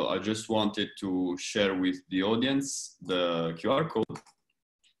 So I just wanted to share with the audience the QR code,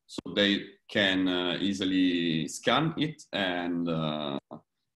 so they can easily scan it and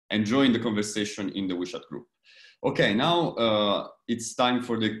join the conversation in the WeChat group. Okay, now it's time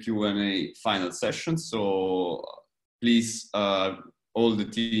for the Q&A final session. So please, all the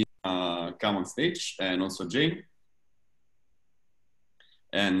team come on stage, and also Jane.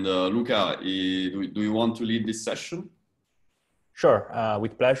 And Luca, do you want to lead this session? Sure,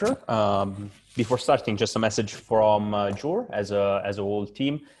 with pleasure. Before starting, just a message from Jur as a whole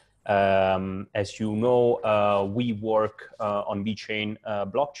team. As you know, we work on VeChain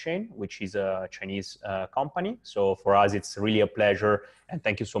blockchain, which is a Chinese company. So for us, it's really a pleasure. And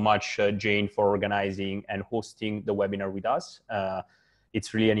thank you so much, Jane, for organizing and hosting the webinar with us.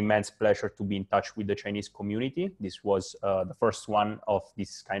 It's really an immense pleasure to be in touch with the Chinese community. This was the first one of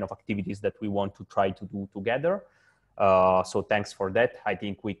these kind of activities that we want to try to do together. So thanks for that. I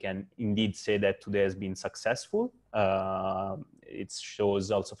think we can indeed say that today has been successful. It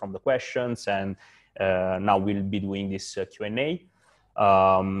shows also from the questions, and now we'll be doing this Q&A.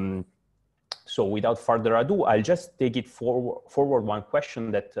 So without further ado, I'll just take it forward one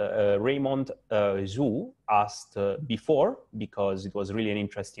question that Raymond Zhu asked before, because it was really an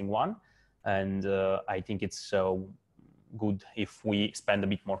interesting one. And I think it's good if we spend a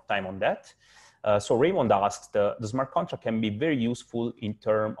bit more time on that. So Raymond asked, the smart contract can be very useful in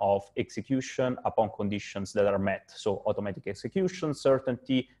terms of execution upon conditions that are met. So automatic execution,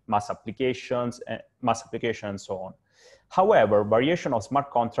 certainty, mass application, and so on. However, variation of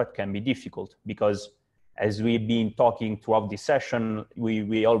smart contract can be difficult because, as we've been talking throughout this session,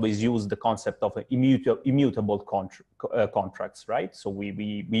 we always use the concept of immutable contracts, right? So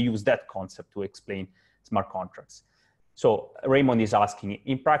we use that concept to explain smart contracts. So Raymond is asking,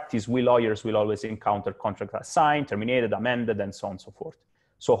 in practice, we lawyers will always encounter contracts assigned, terminated, amended, and so on and so forth.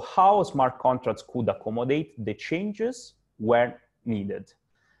 So how smart contracts could accommodate the changes where needed?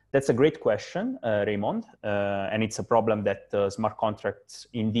 That's a great question, Raymond, and it's a problem that smart contracts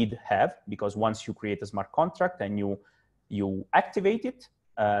indeed have, because once you create a smart contract and you activate it,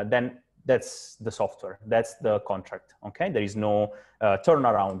 then that's the software, that's the contract, okay? There is no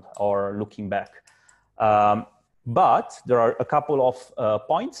turnaround or looking back. But there are a couple of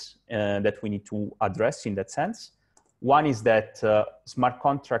points that we need to address in that sense. One is that smart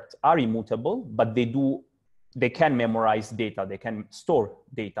contracts are immutable, but they can memorize data, they can store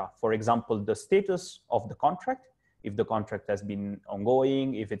data. For example, the status of the contract, if the contract has been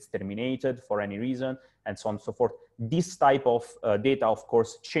ongoing, if it's terminated for any reason, and so on and so forth. This type of data, of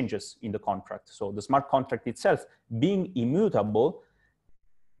course, changes in the contract. So the smart contract itself, being immutable,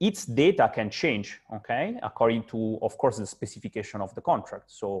 its data can change, okay, according to, of course, the specification of the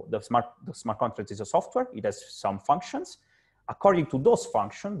contract. So the smart contract is a software, it has some functions. According to those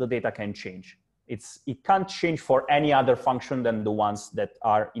functions, the data can change. It can't change for any other function than the ones that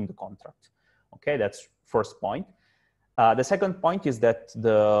are in the contract. Okay, that's first point. The second point is that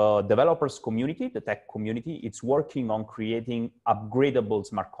the developers community, the tech community, it's working on creating upgradable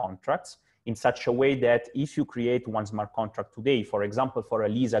smart contracts in such a way that if you create one smart contract today, for example, for a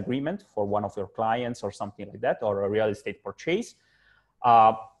lease agreement for one of your clients or something like that, or a real estate purchase,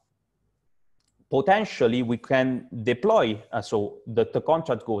 potentially we can deploy, so the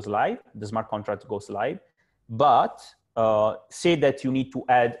contract goes live, the smart contract goes live, but say that you need to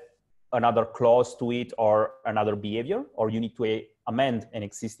add another clause to it or another behavior, or you need to amend an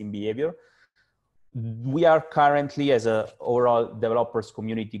existing behavior. We are currently, as a overall developers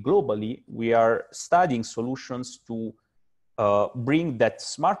community globally, we are studying solutions to bring that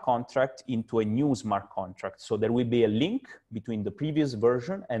smart contract into a new smart contract. So there will be a link between the previous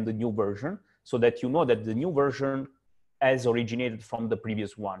version and the new version, so that you know that the new version has originated from the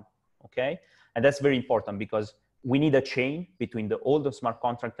previous one, okay? And that's very important because we need a chain between the older smart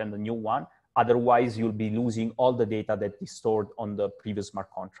contract and the new one. Otherwise, you'll be losing all the data that is stored on the previous smart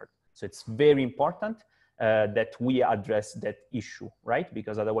contract. So it's very important that we address that issue, right?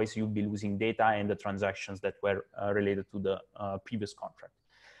 Because otherwise you'll be losing data and the transactions that were related to the previous contract.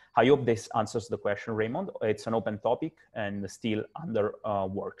 I hope this answers the question, Raymond. It's an open topic and still under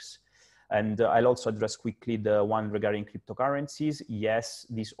works. And I'll also address quickly the one regarding cryptocurrencies. Yes,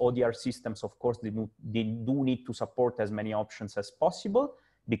 these ODR systems, of course, they do need to support as many options as possible,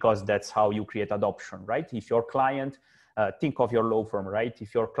 because that's how you create adoption, right? If your client, think of your law firm, right?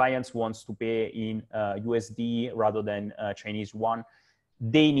 If your clients wants to pay in USD rather than Chinese yuan,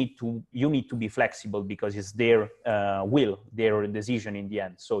 you need to be flexible because it's their will, their decision in the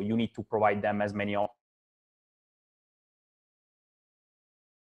end. So you need to provide them as many options.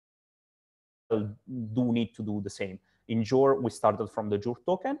 Do need to do the same. In Jor, we started from the Jor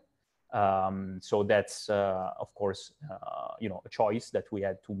token. So that's, of course, a choice that we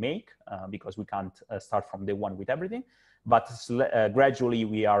had to make because we can't start from day one with everything. But gradually,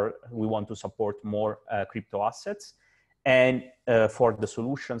 we want to support more crypto assets. And for the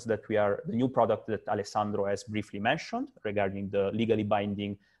solutions that the new product that Alessandro has briefly mentioned regarding the legally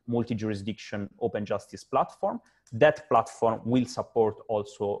binding multi-jurisdiction open justice platform, that platform will support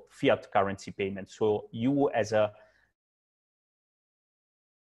also fiat currency payments. So you as a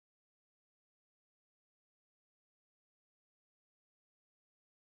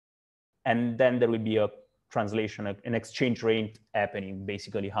and then there will be a translation, an exchange rate happening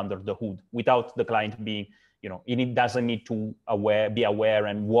basically under the hood without the client being, it doesn't need to be aware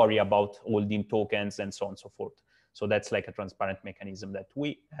and worry about holding tokens and so on and so forth. So that's like a transparent mechanism that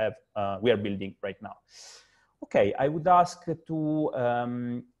we are building right now. Okay, I would ask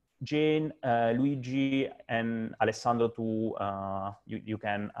to Jane, Luigi, and Alessandro to, you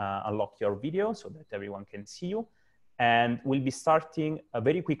can unlock your video so that everyone can see you. And we'll be starting a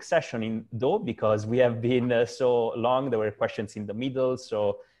very quick session though, because we have been so long, there were questions in the middle.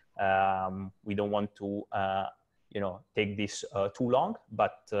 So we don't want to, take this too long,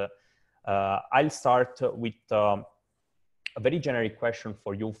 but I'll start with a very generic question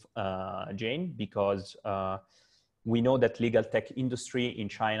for you, Jane, because we know that legal tech industry in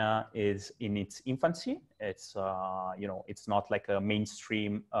China is in its infancy. It's, it's not like a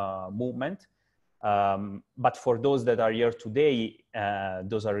mainstream movement. But for those that are here today,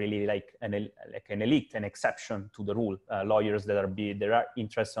 those are really like an elite, an exception to the rule. Lawyers that are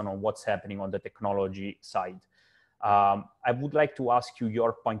interested on what's happening on the technology side. I would like to ask you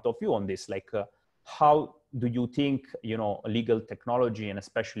your point of view on this. Like, how do you think, legal technology and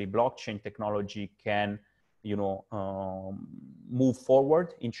especially blockchain technology can, move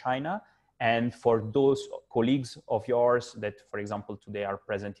forward in China? And for those colleagues of yours that, for example, today are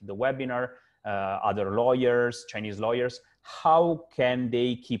present in the webinar, other lawyers, Chinese lawyers, how can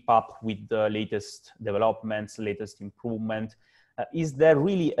they keep up with the latest developments, latest improvement? Is there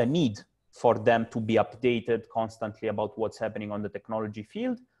really a need for them to be updated constantly about what's happening on the technology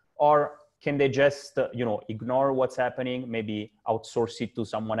field? Or can they just, ignore what's happening, maybe outsource it to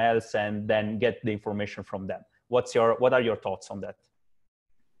someone else and then get the information from them? What are your thoughts on that?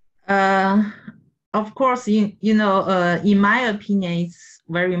 Of course, in my opinion, it's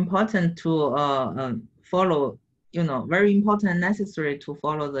very important to follow, very important and necessary to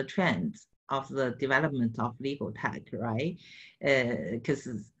follow the trends of the development of legal tech, right? Because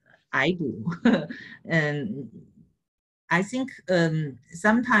I do. And I think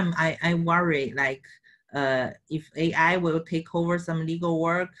sometimes I worry, like, if AI will take over some legal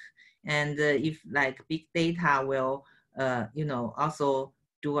work, and if like big data will, also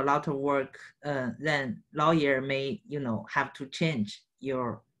do a lot of work, then lawyer may, have to change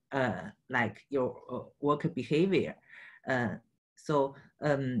your work behavior. So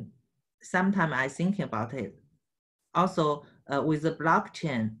sometimes I think about it. also with the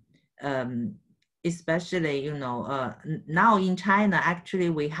blockchain, especially, now in China, actually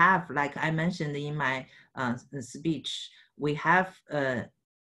we have, like I mentioned in my speech, we have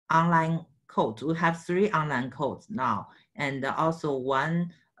online code. We have 3 online codes now, and also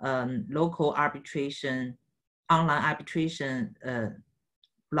 1 local arbitration, online arbitration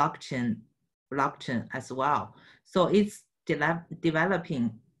blockchain as well. So it's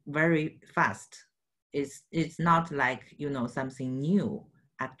developing very fast. It's not like, something new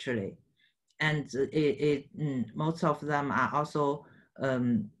actually. And most of them are also,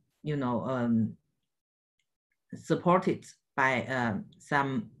 supported by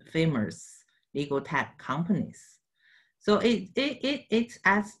some famous legal tech companies. So it's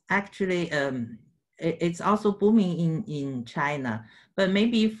actually, it's also booming in China, but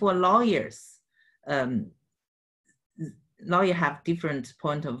maybe for lawyers, lawyers have different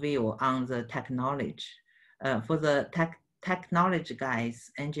point of view on the technology. For the technology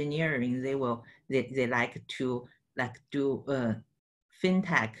guys, engineering, they like to do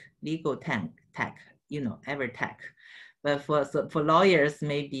fintech, legal tech, every tech. But for lawyers,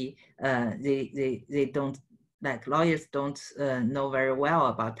 maybe they don't, like, lawyers don't know very well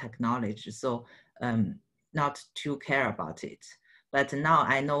about technology, so not too care about it. But now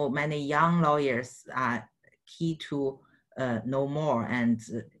I know many young lawyers are key to know more and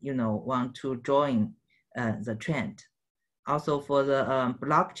want to join the trend. Also for the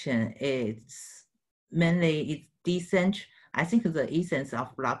blockchain, it's mainly decentral. I think the essence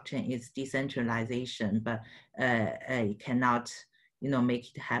of blockchain is decentralization, but it cannot,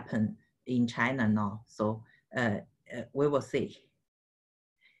 make it happen in China now. So we will see.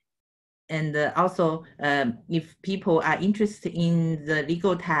 And also, if people are interested in the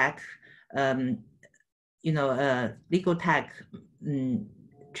legal tech, legal tech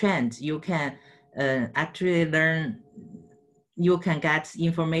trend, you can actually learn. You can get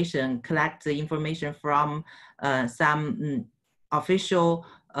information, collect the information from some official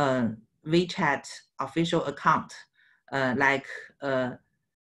WeChat official account, like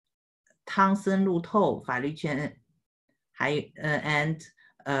汤森路透法律圈，and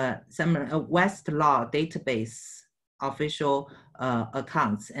some Westlaw database official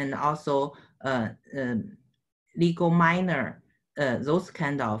accounts, and also Legal Miner, those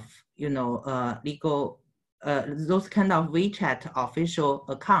kind of legal. Those kind of WeChat official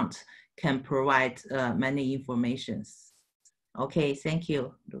accounts can provide many informations. Okay, thank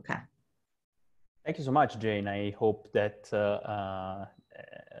you, Luca. Thank you so much, Jane. I hope that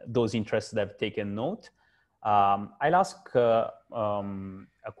those interests have taken note. I'll ask a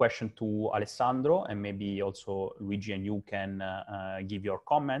question to Alessandro, and maybe also Luigi and you can give your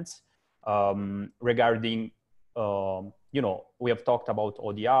comments regarding we have talked about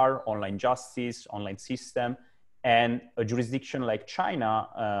ODR, online justice, online system, and a jurisdiction like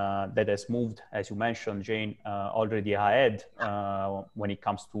China that has moved, as you mentioned, Jane, already ahead when it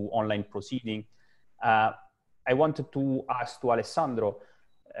comes to online proceeding. I wanted to ask to Alessandro,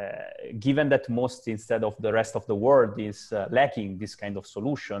 given that most, instead of the rest of the world, is lacking this kind of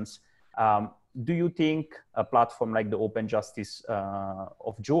solutions, do you think a platform like the Open Justice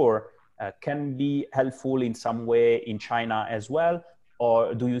of Jur can be helpful in some way in China as well?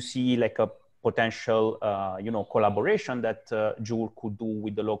 Or do you see like a potential, collaboration that Jur could do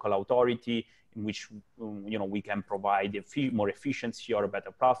with the local authority, in which, we can provide more efficiency or a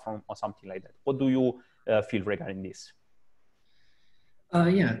better platform or something like that? What do you feel regarding this?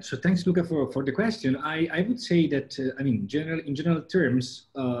 Yeah, so thanks, Luca, for the question. I would say that, in general terms,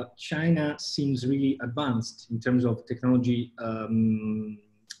 China seems really advanced in terms of technology,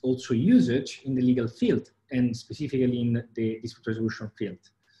 also usage in the legal field, and specifically in the dispute resolution field.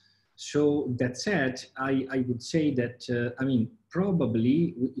 So that said, I would say that,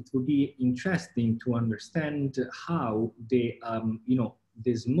 probably it would be interesting to understand how the,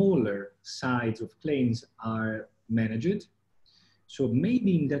 the smaller sides of claims are managed. So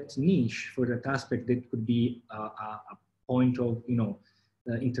maybe in that niche, for that aspect, that could be a point of,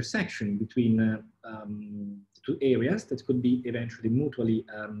 intersection between two areas that could be eventually mutually,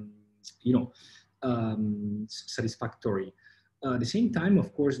 satisfactory. At the same time,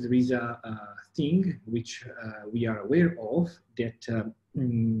 of course, there is a thing which we are aware of that,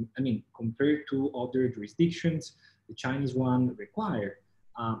 compared to other jurisdictions, the Chinese one require,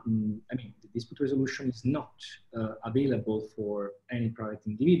 the dispute resolution is not available for any private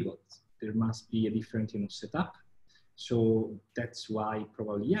individuals. There must be a different, setup. So that's why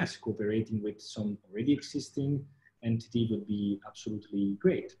probably, yes, cooperating with some already existing entity would be absolutely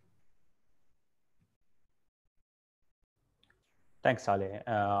great. Thanks, Ale.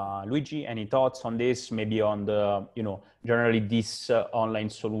 Luigi, any thoughts on this? Maybe on the, generally these online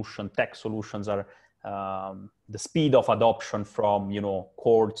tech solutions are the speed of adoption from,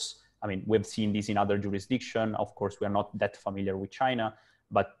 courts. I mean, we've seen this in other jurisdictions. Of course, we are not that familiar with China,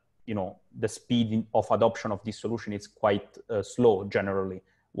 but, the speed of adoption of this solution is quite slow generally.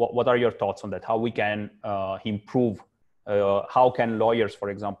 What are your thoughts on that? How we can improve? How can lawyers, for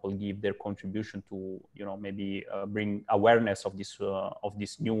example, give their contribution to, maybe bring awareness of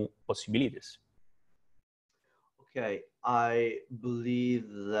these new possibilities? Okay, I believe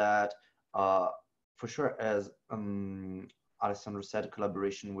that for sure, as Alessandro said,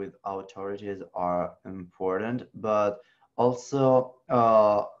 collaboration with authorities are important, but also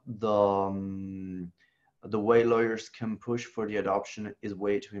the way lawyers can push for the adoption is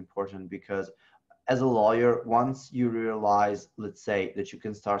way too important, because as a lawyer, once you realize, let's say, that you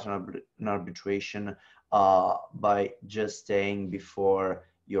can start an arbitration by just staying before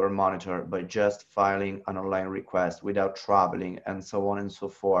your monitor, by just filing an online request without traveling and so on and so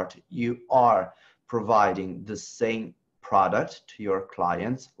forth, you are providing the same product to your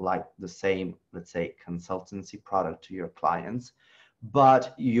clients, like the same, let's say, consultancy product to your clients,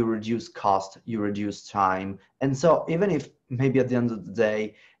 but you reduce cost, you reduce time. And so even if maybe at the end of the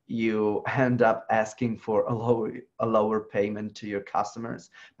day, you end up asking for a lower payment to your customers,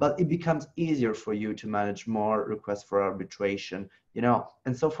 but it becomes easier for you to manage more requests for arbitration,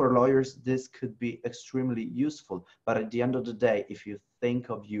 and so for lawyers this could be extremely useful. But at the end of the day, if you think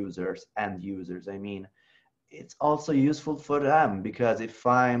of end users, I mean, it's also useful for them, because if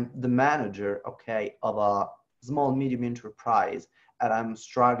I'm the manager, okay, of a small medium enterprise and I'm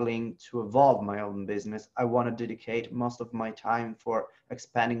struggling to evolve my own business, I want to dedicate most of my time for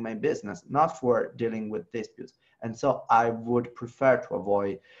expanding my business, not for dealing with disputes. And so I would prefer to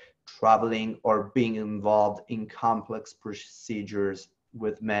avoid traveling or being involved in complex procedures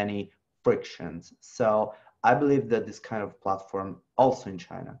with many frictions. So I believe that this kind of platform also in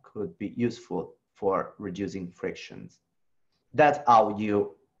China could be useful for reducing frictions. That's how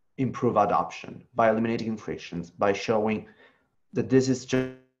you improve adoption, by eliminating frictions, by showing that this is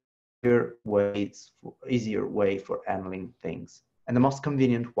just easier way for handling things, and the most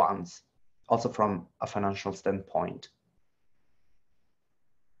convenient ones, also from a financial standpoint.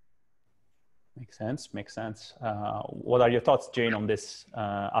 Makes sense. What are your thoughts, Jane, on this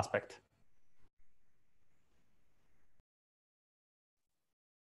aspect?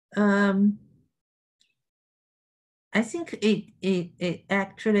 I think it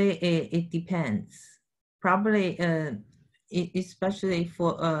actually depends. Probably especially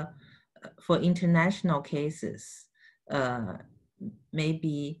for international cases,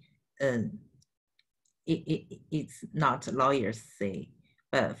 maybe it's not lawyers say,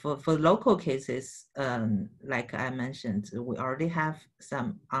 but for local cases, like I mentioned, we already have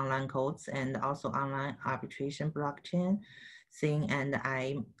some online codes and also online arbitration blockchain thing, and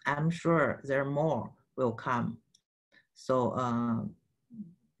I'm sure there more will come. So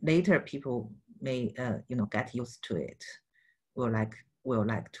later people may get used to it, will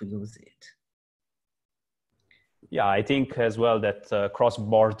like to use it. Yeah, I think as well that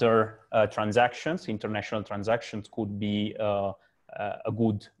cross-border transactions, international transactions, could be a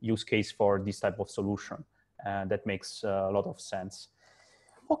good use case for this type of solution. That makes a lot of sense.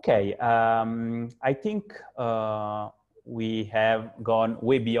 Okay, I think we have gone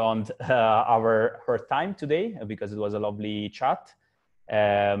way beyond our time today, because it was a lovely chat.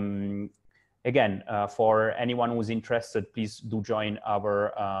 Again, for anyone who's interested, please do join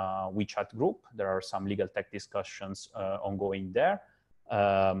our WeChat group. There are some legal tech discussions ongoing there.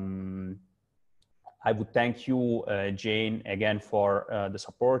 I would thank you, Jane, again for the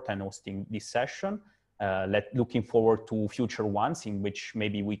support and hosting this session. Looking forward to future ones in which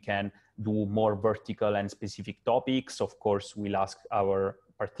maybe we can do more vertical and specific topics. Of course, we'll ask our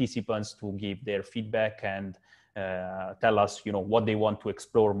participants to give their feedback and tell us, what they want to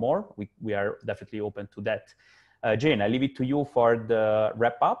explore more. We are definitely open to that. Jane, I leave it to you for the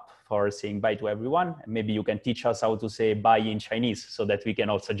wrap up, for saying bye to everyone. Maybe you can teach us how to say bye in Chinese so that we can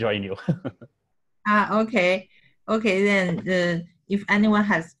also join you. Okay, then if anyone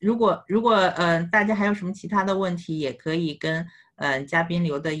has，如果大家还有什么其他的问题，也可以跟嘉宾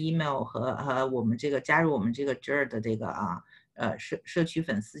留的 email 和我们这个加入我们这个 JER 的这个社区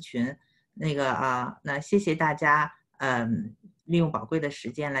粉丝群。那谢谢大家利用宝贵的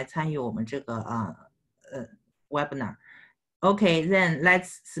时间来参与我们这个webinar。Okay, then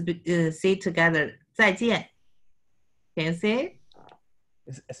let's say together. 再见。Can you say it?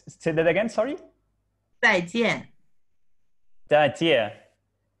 Say that again, sorry. 再见。再见。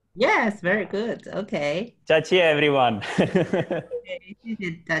Yes, very good. Okay. 再见 everyone. 谢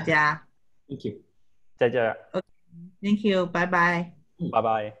谢大家。 Thank you. 再见， Thank you. Bye bye.拜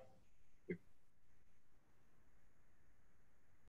拜。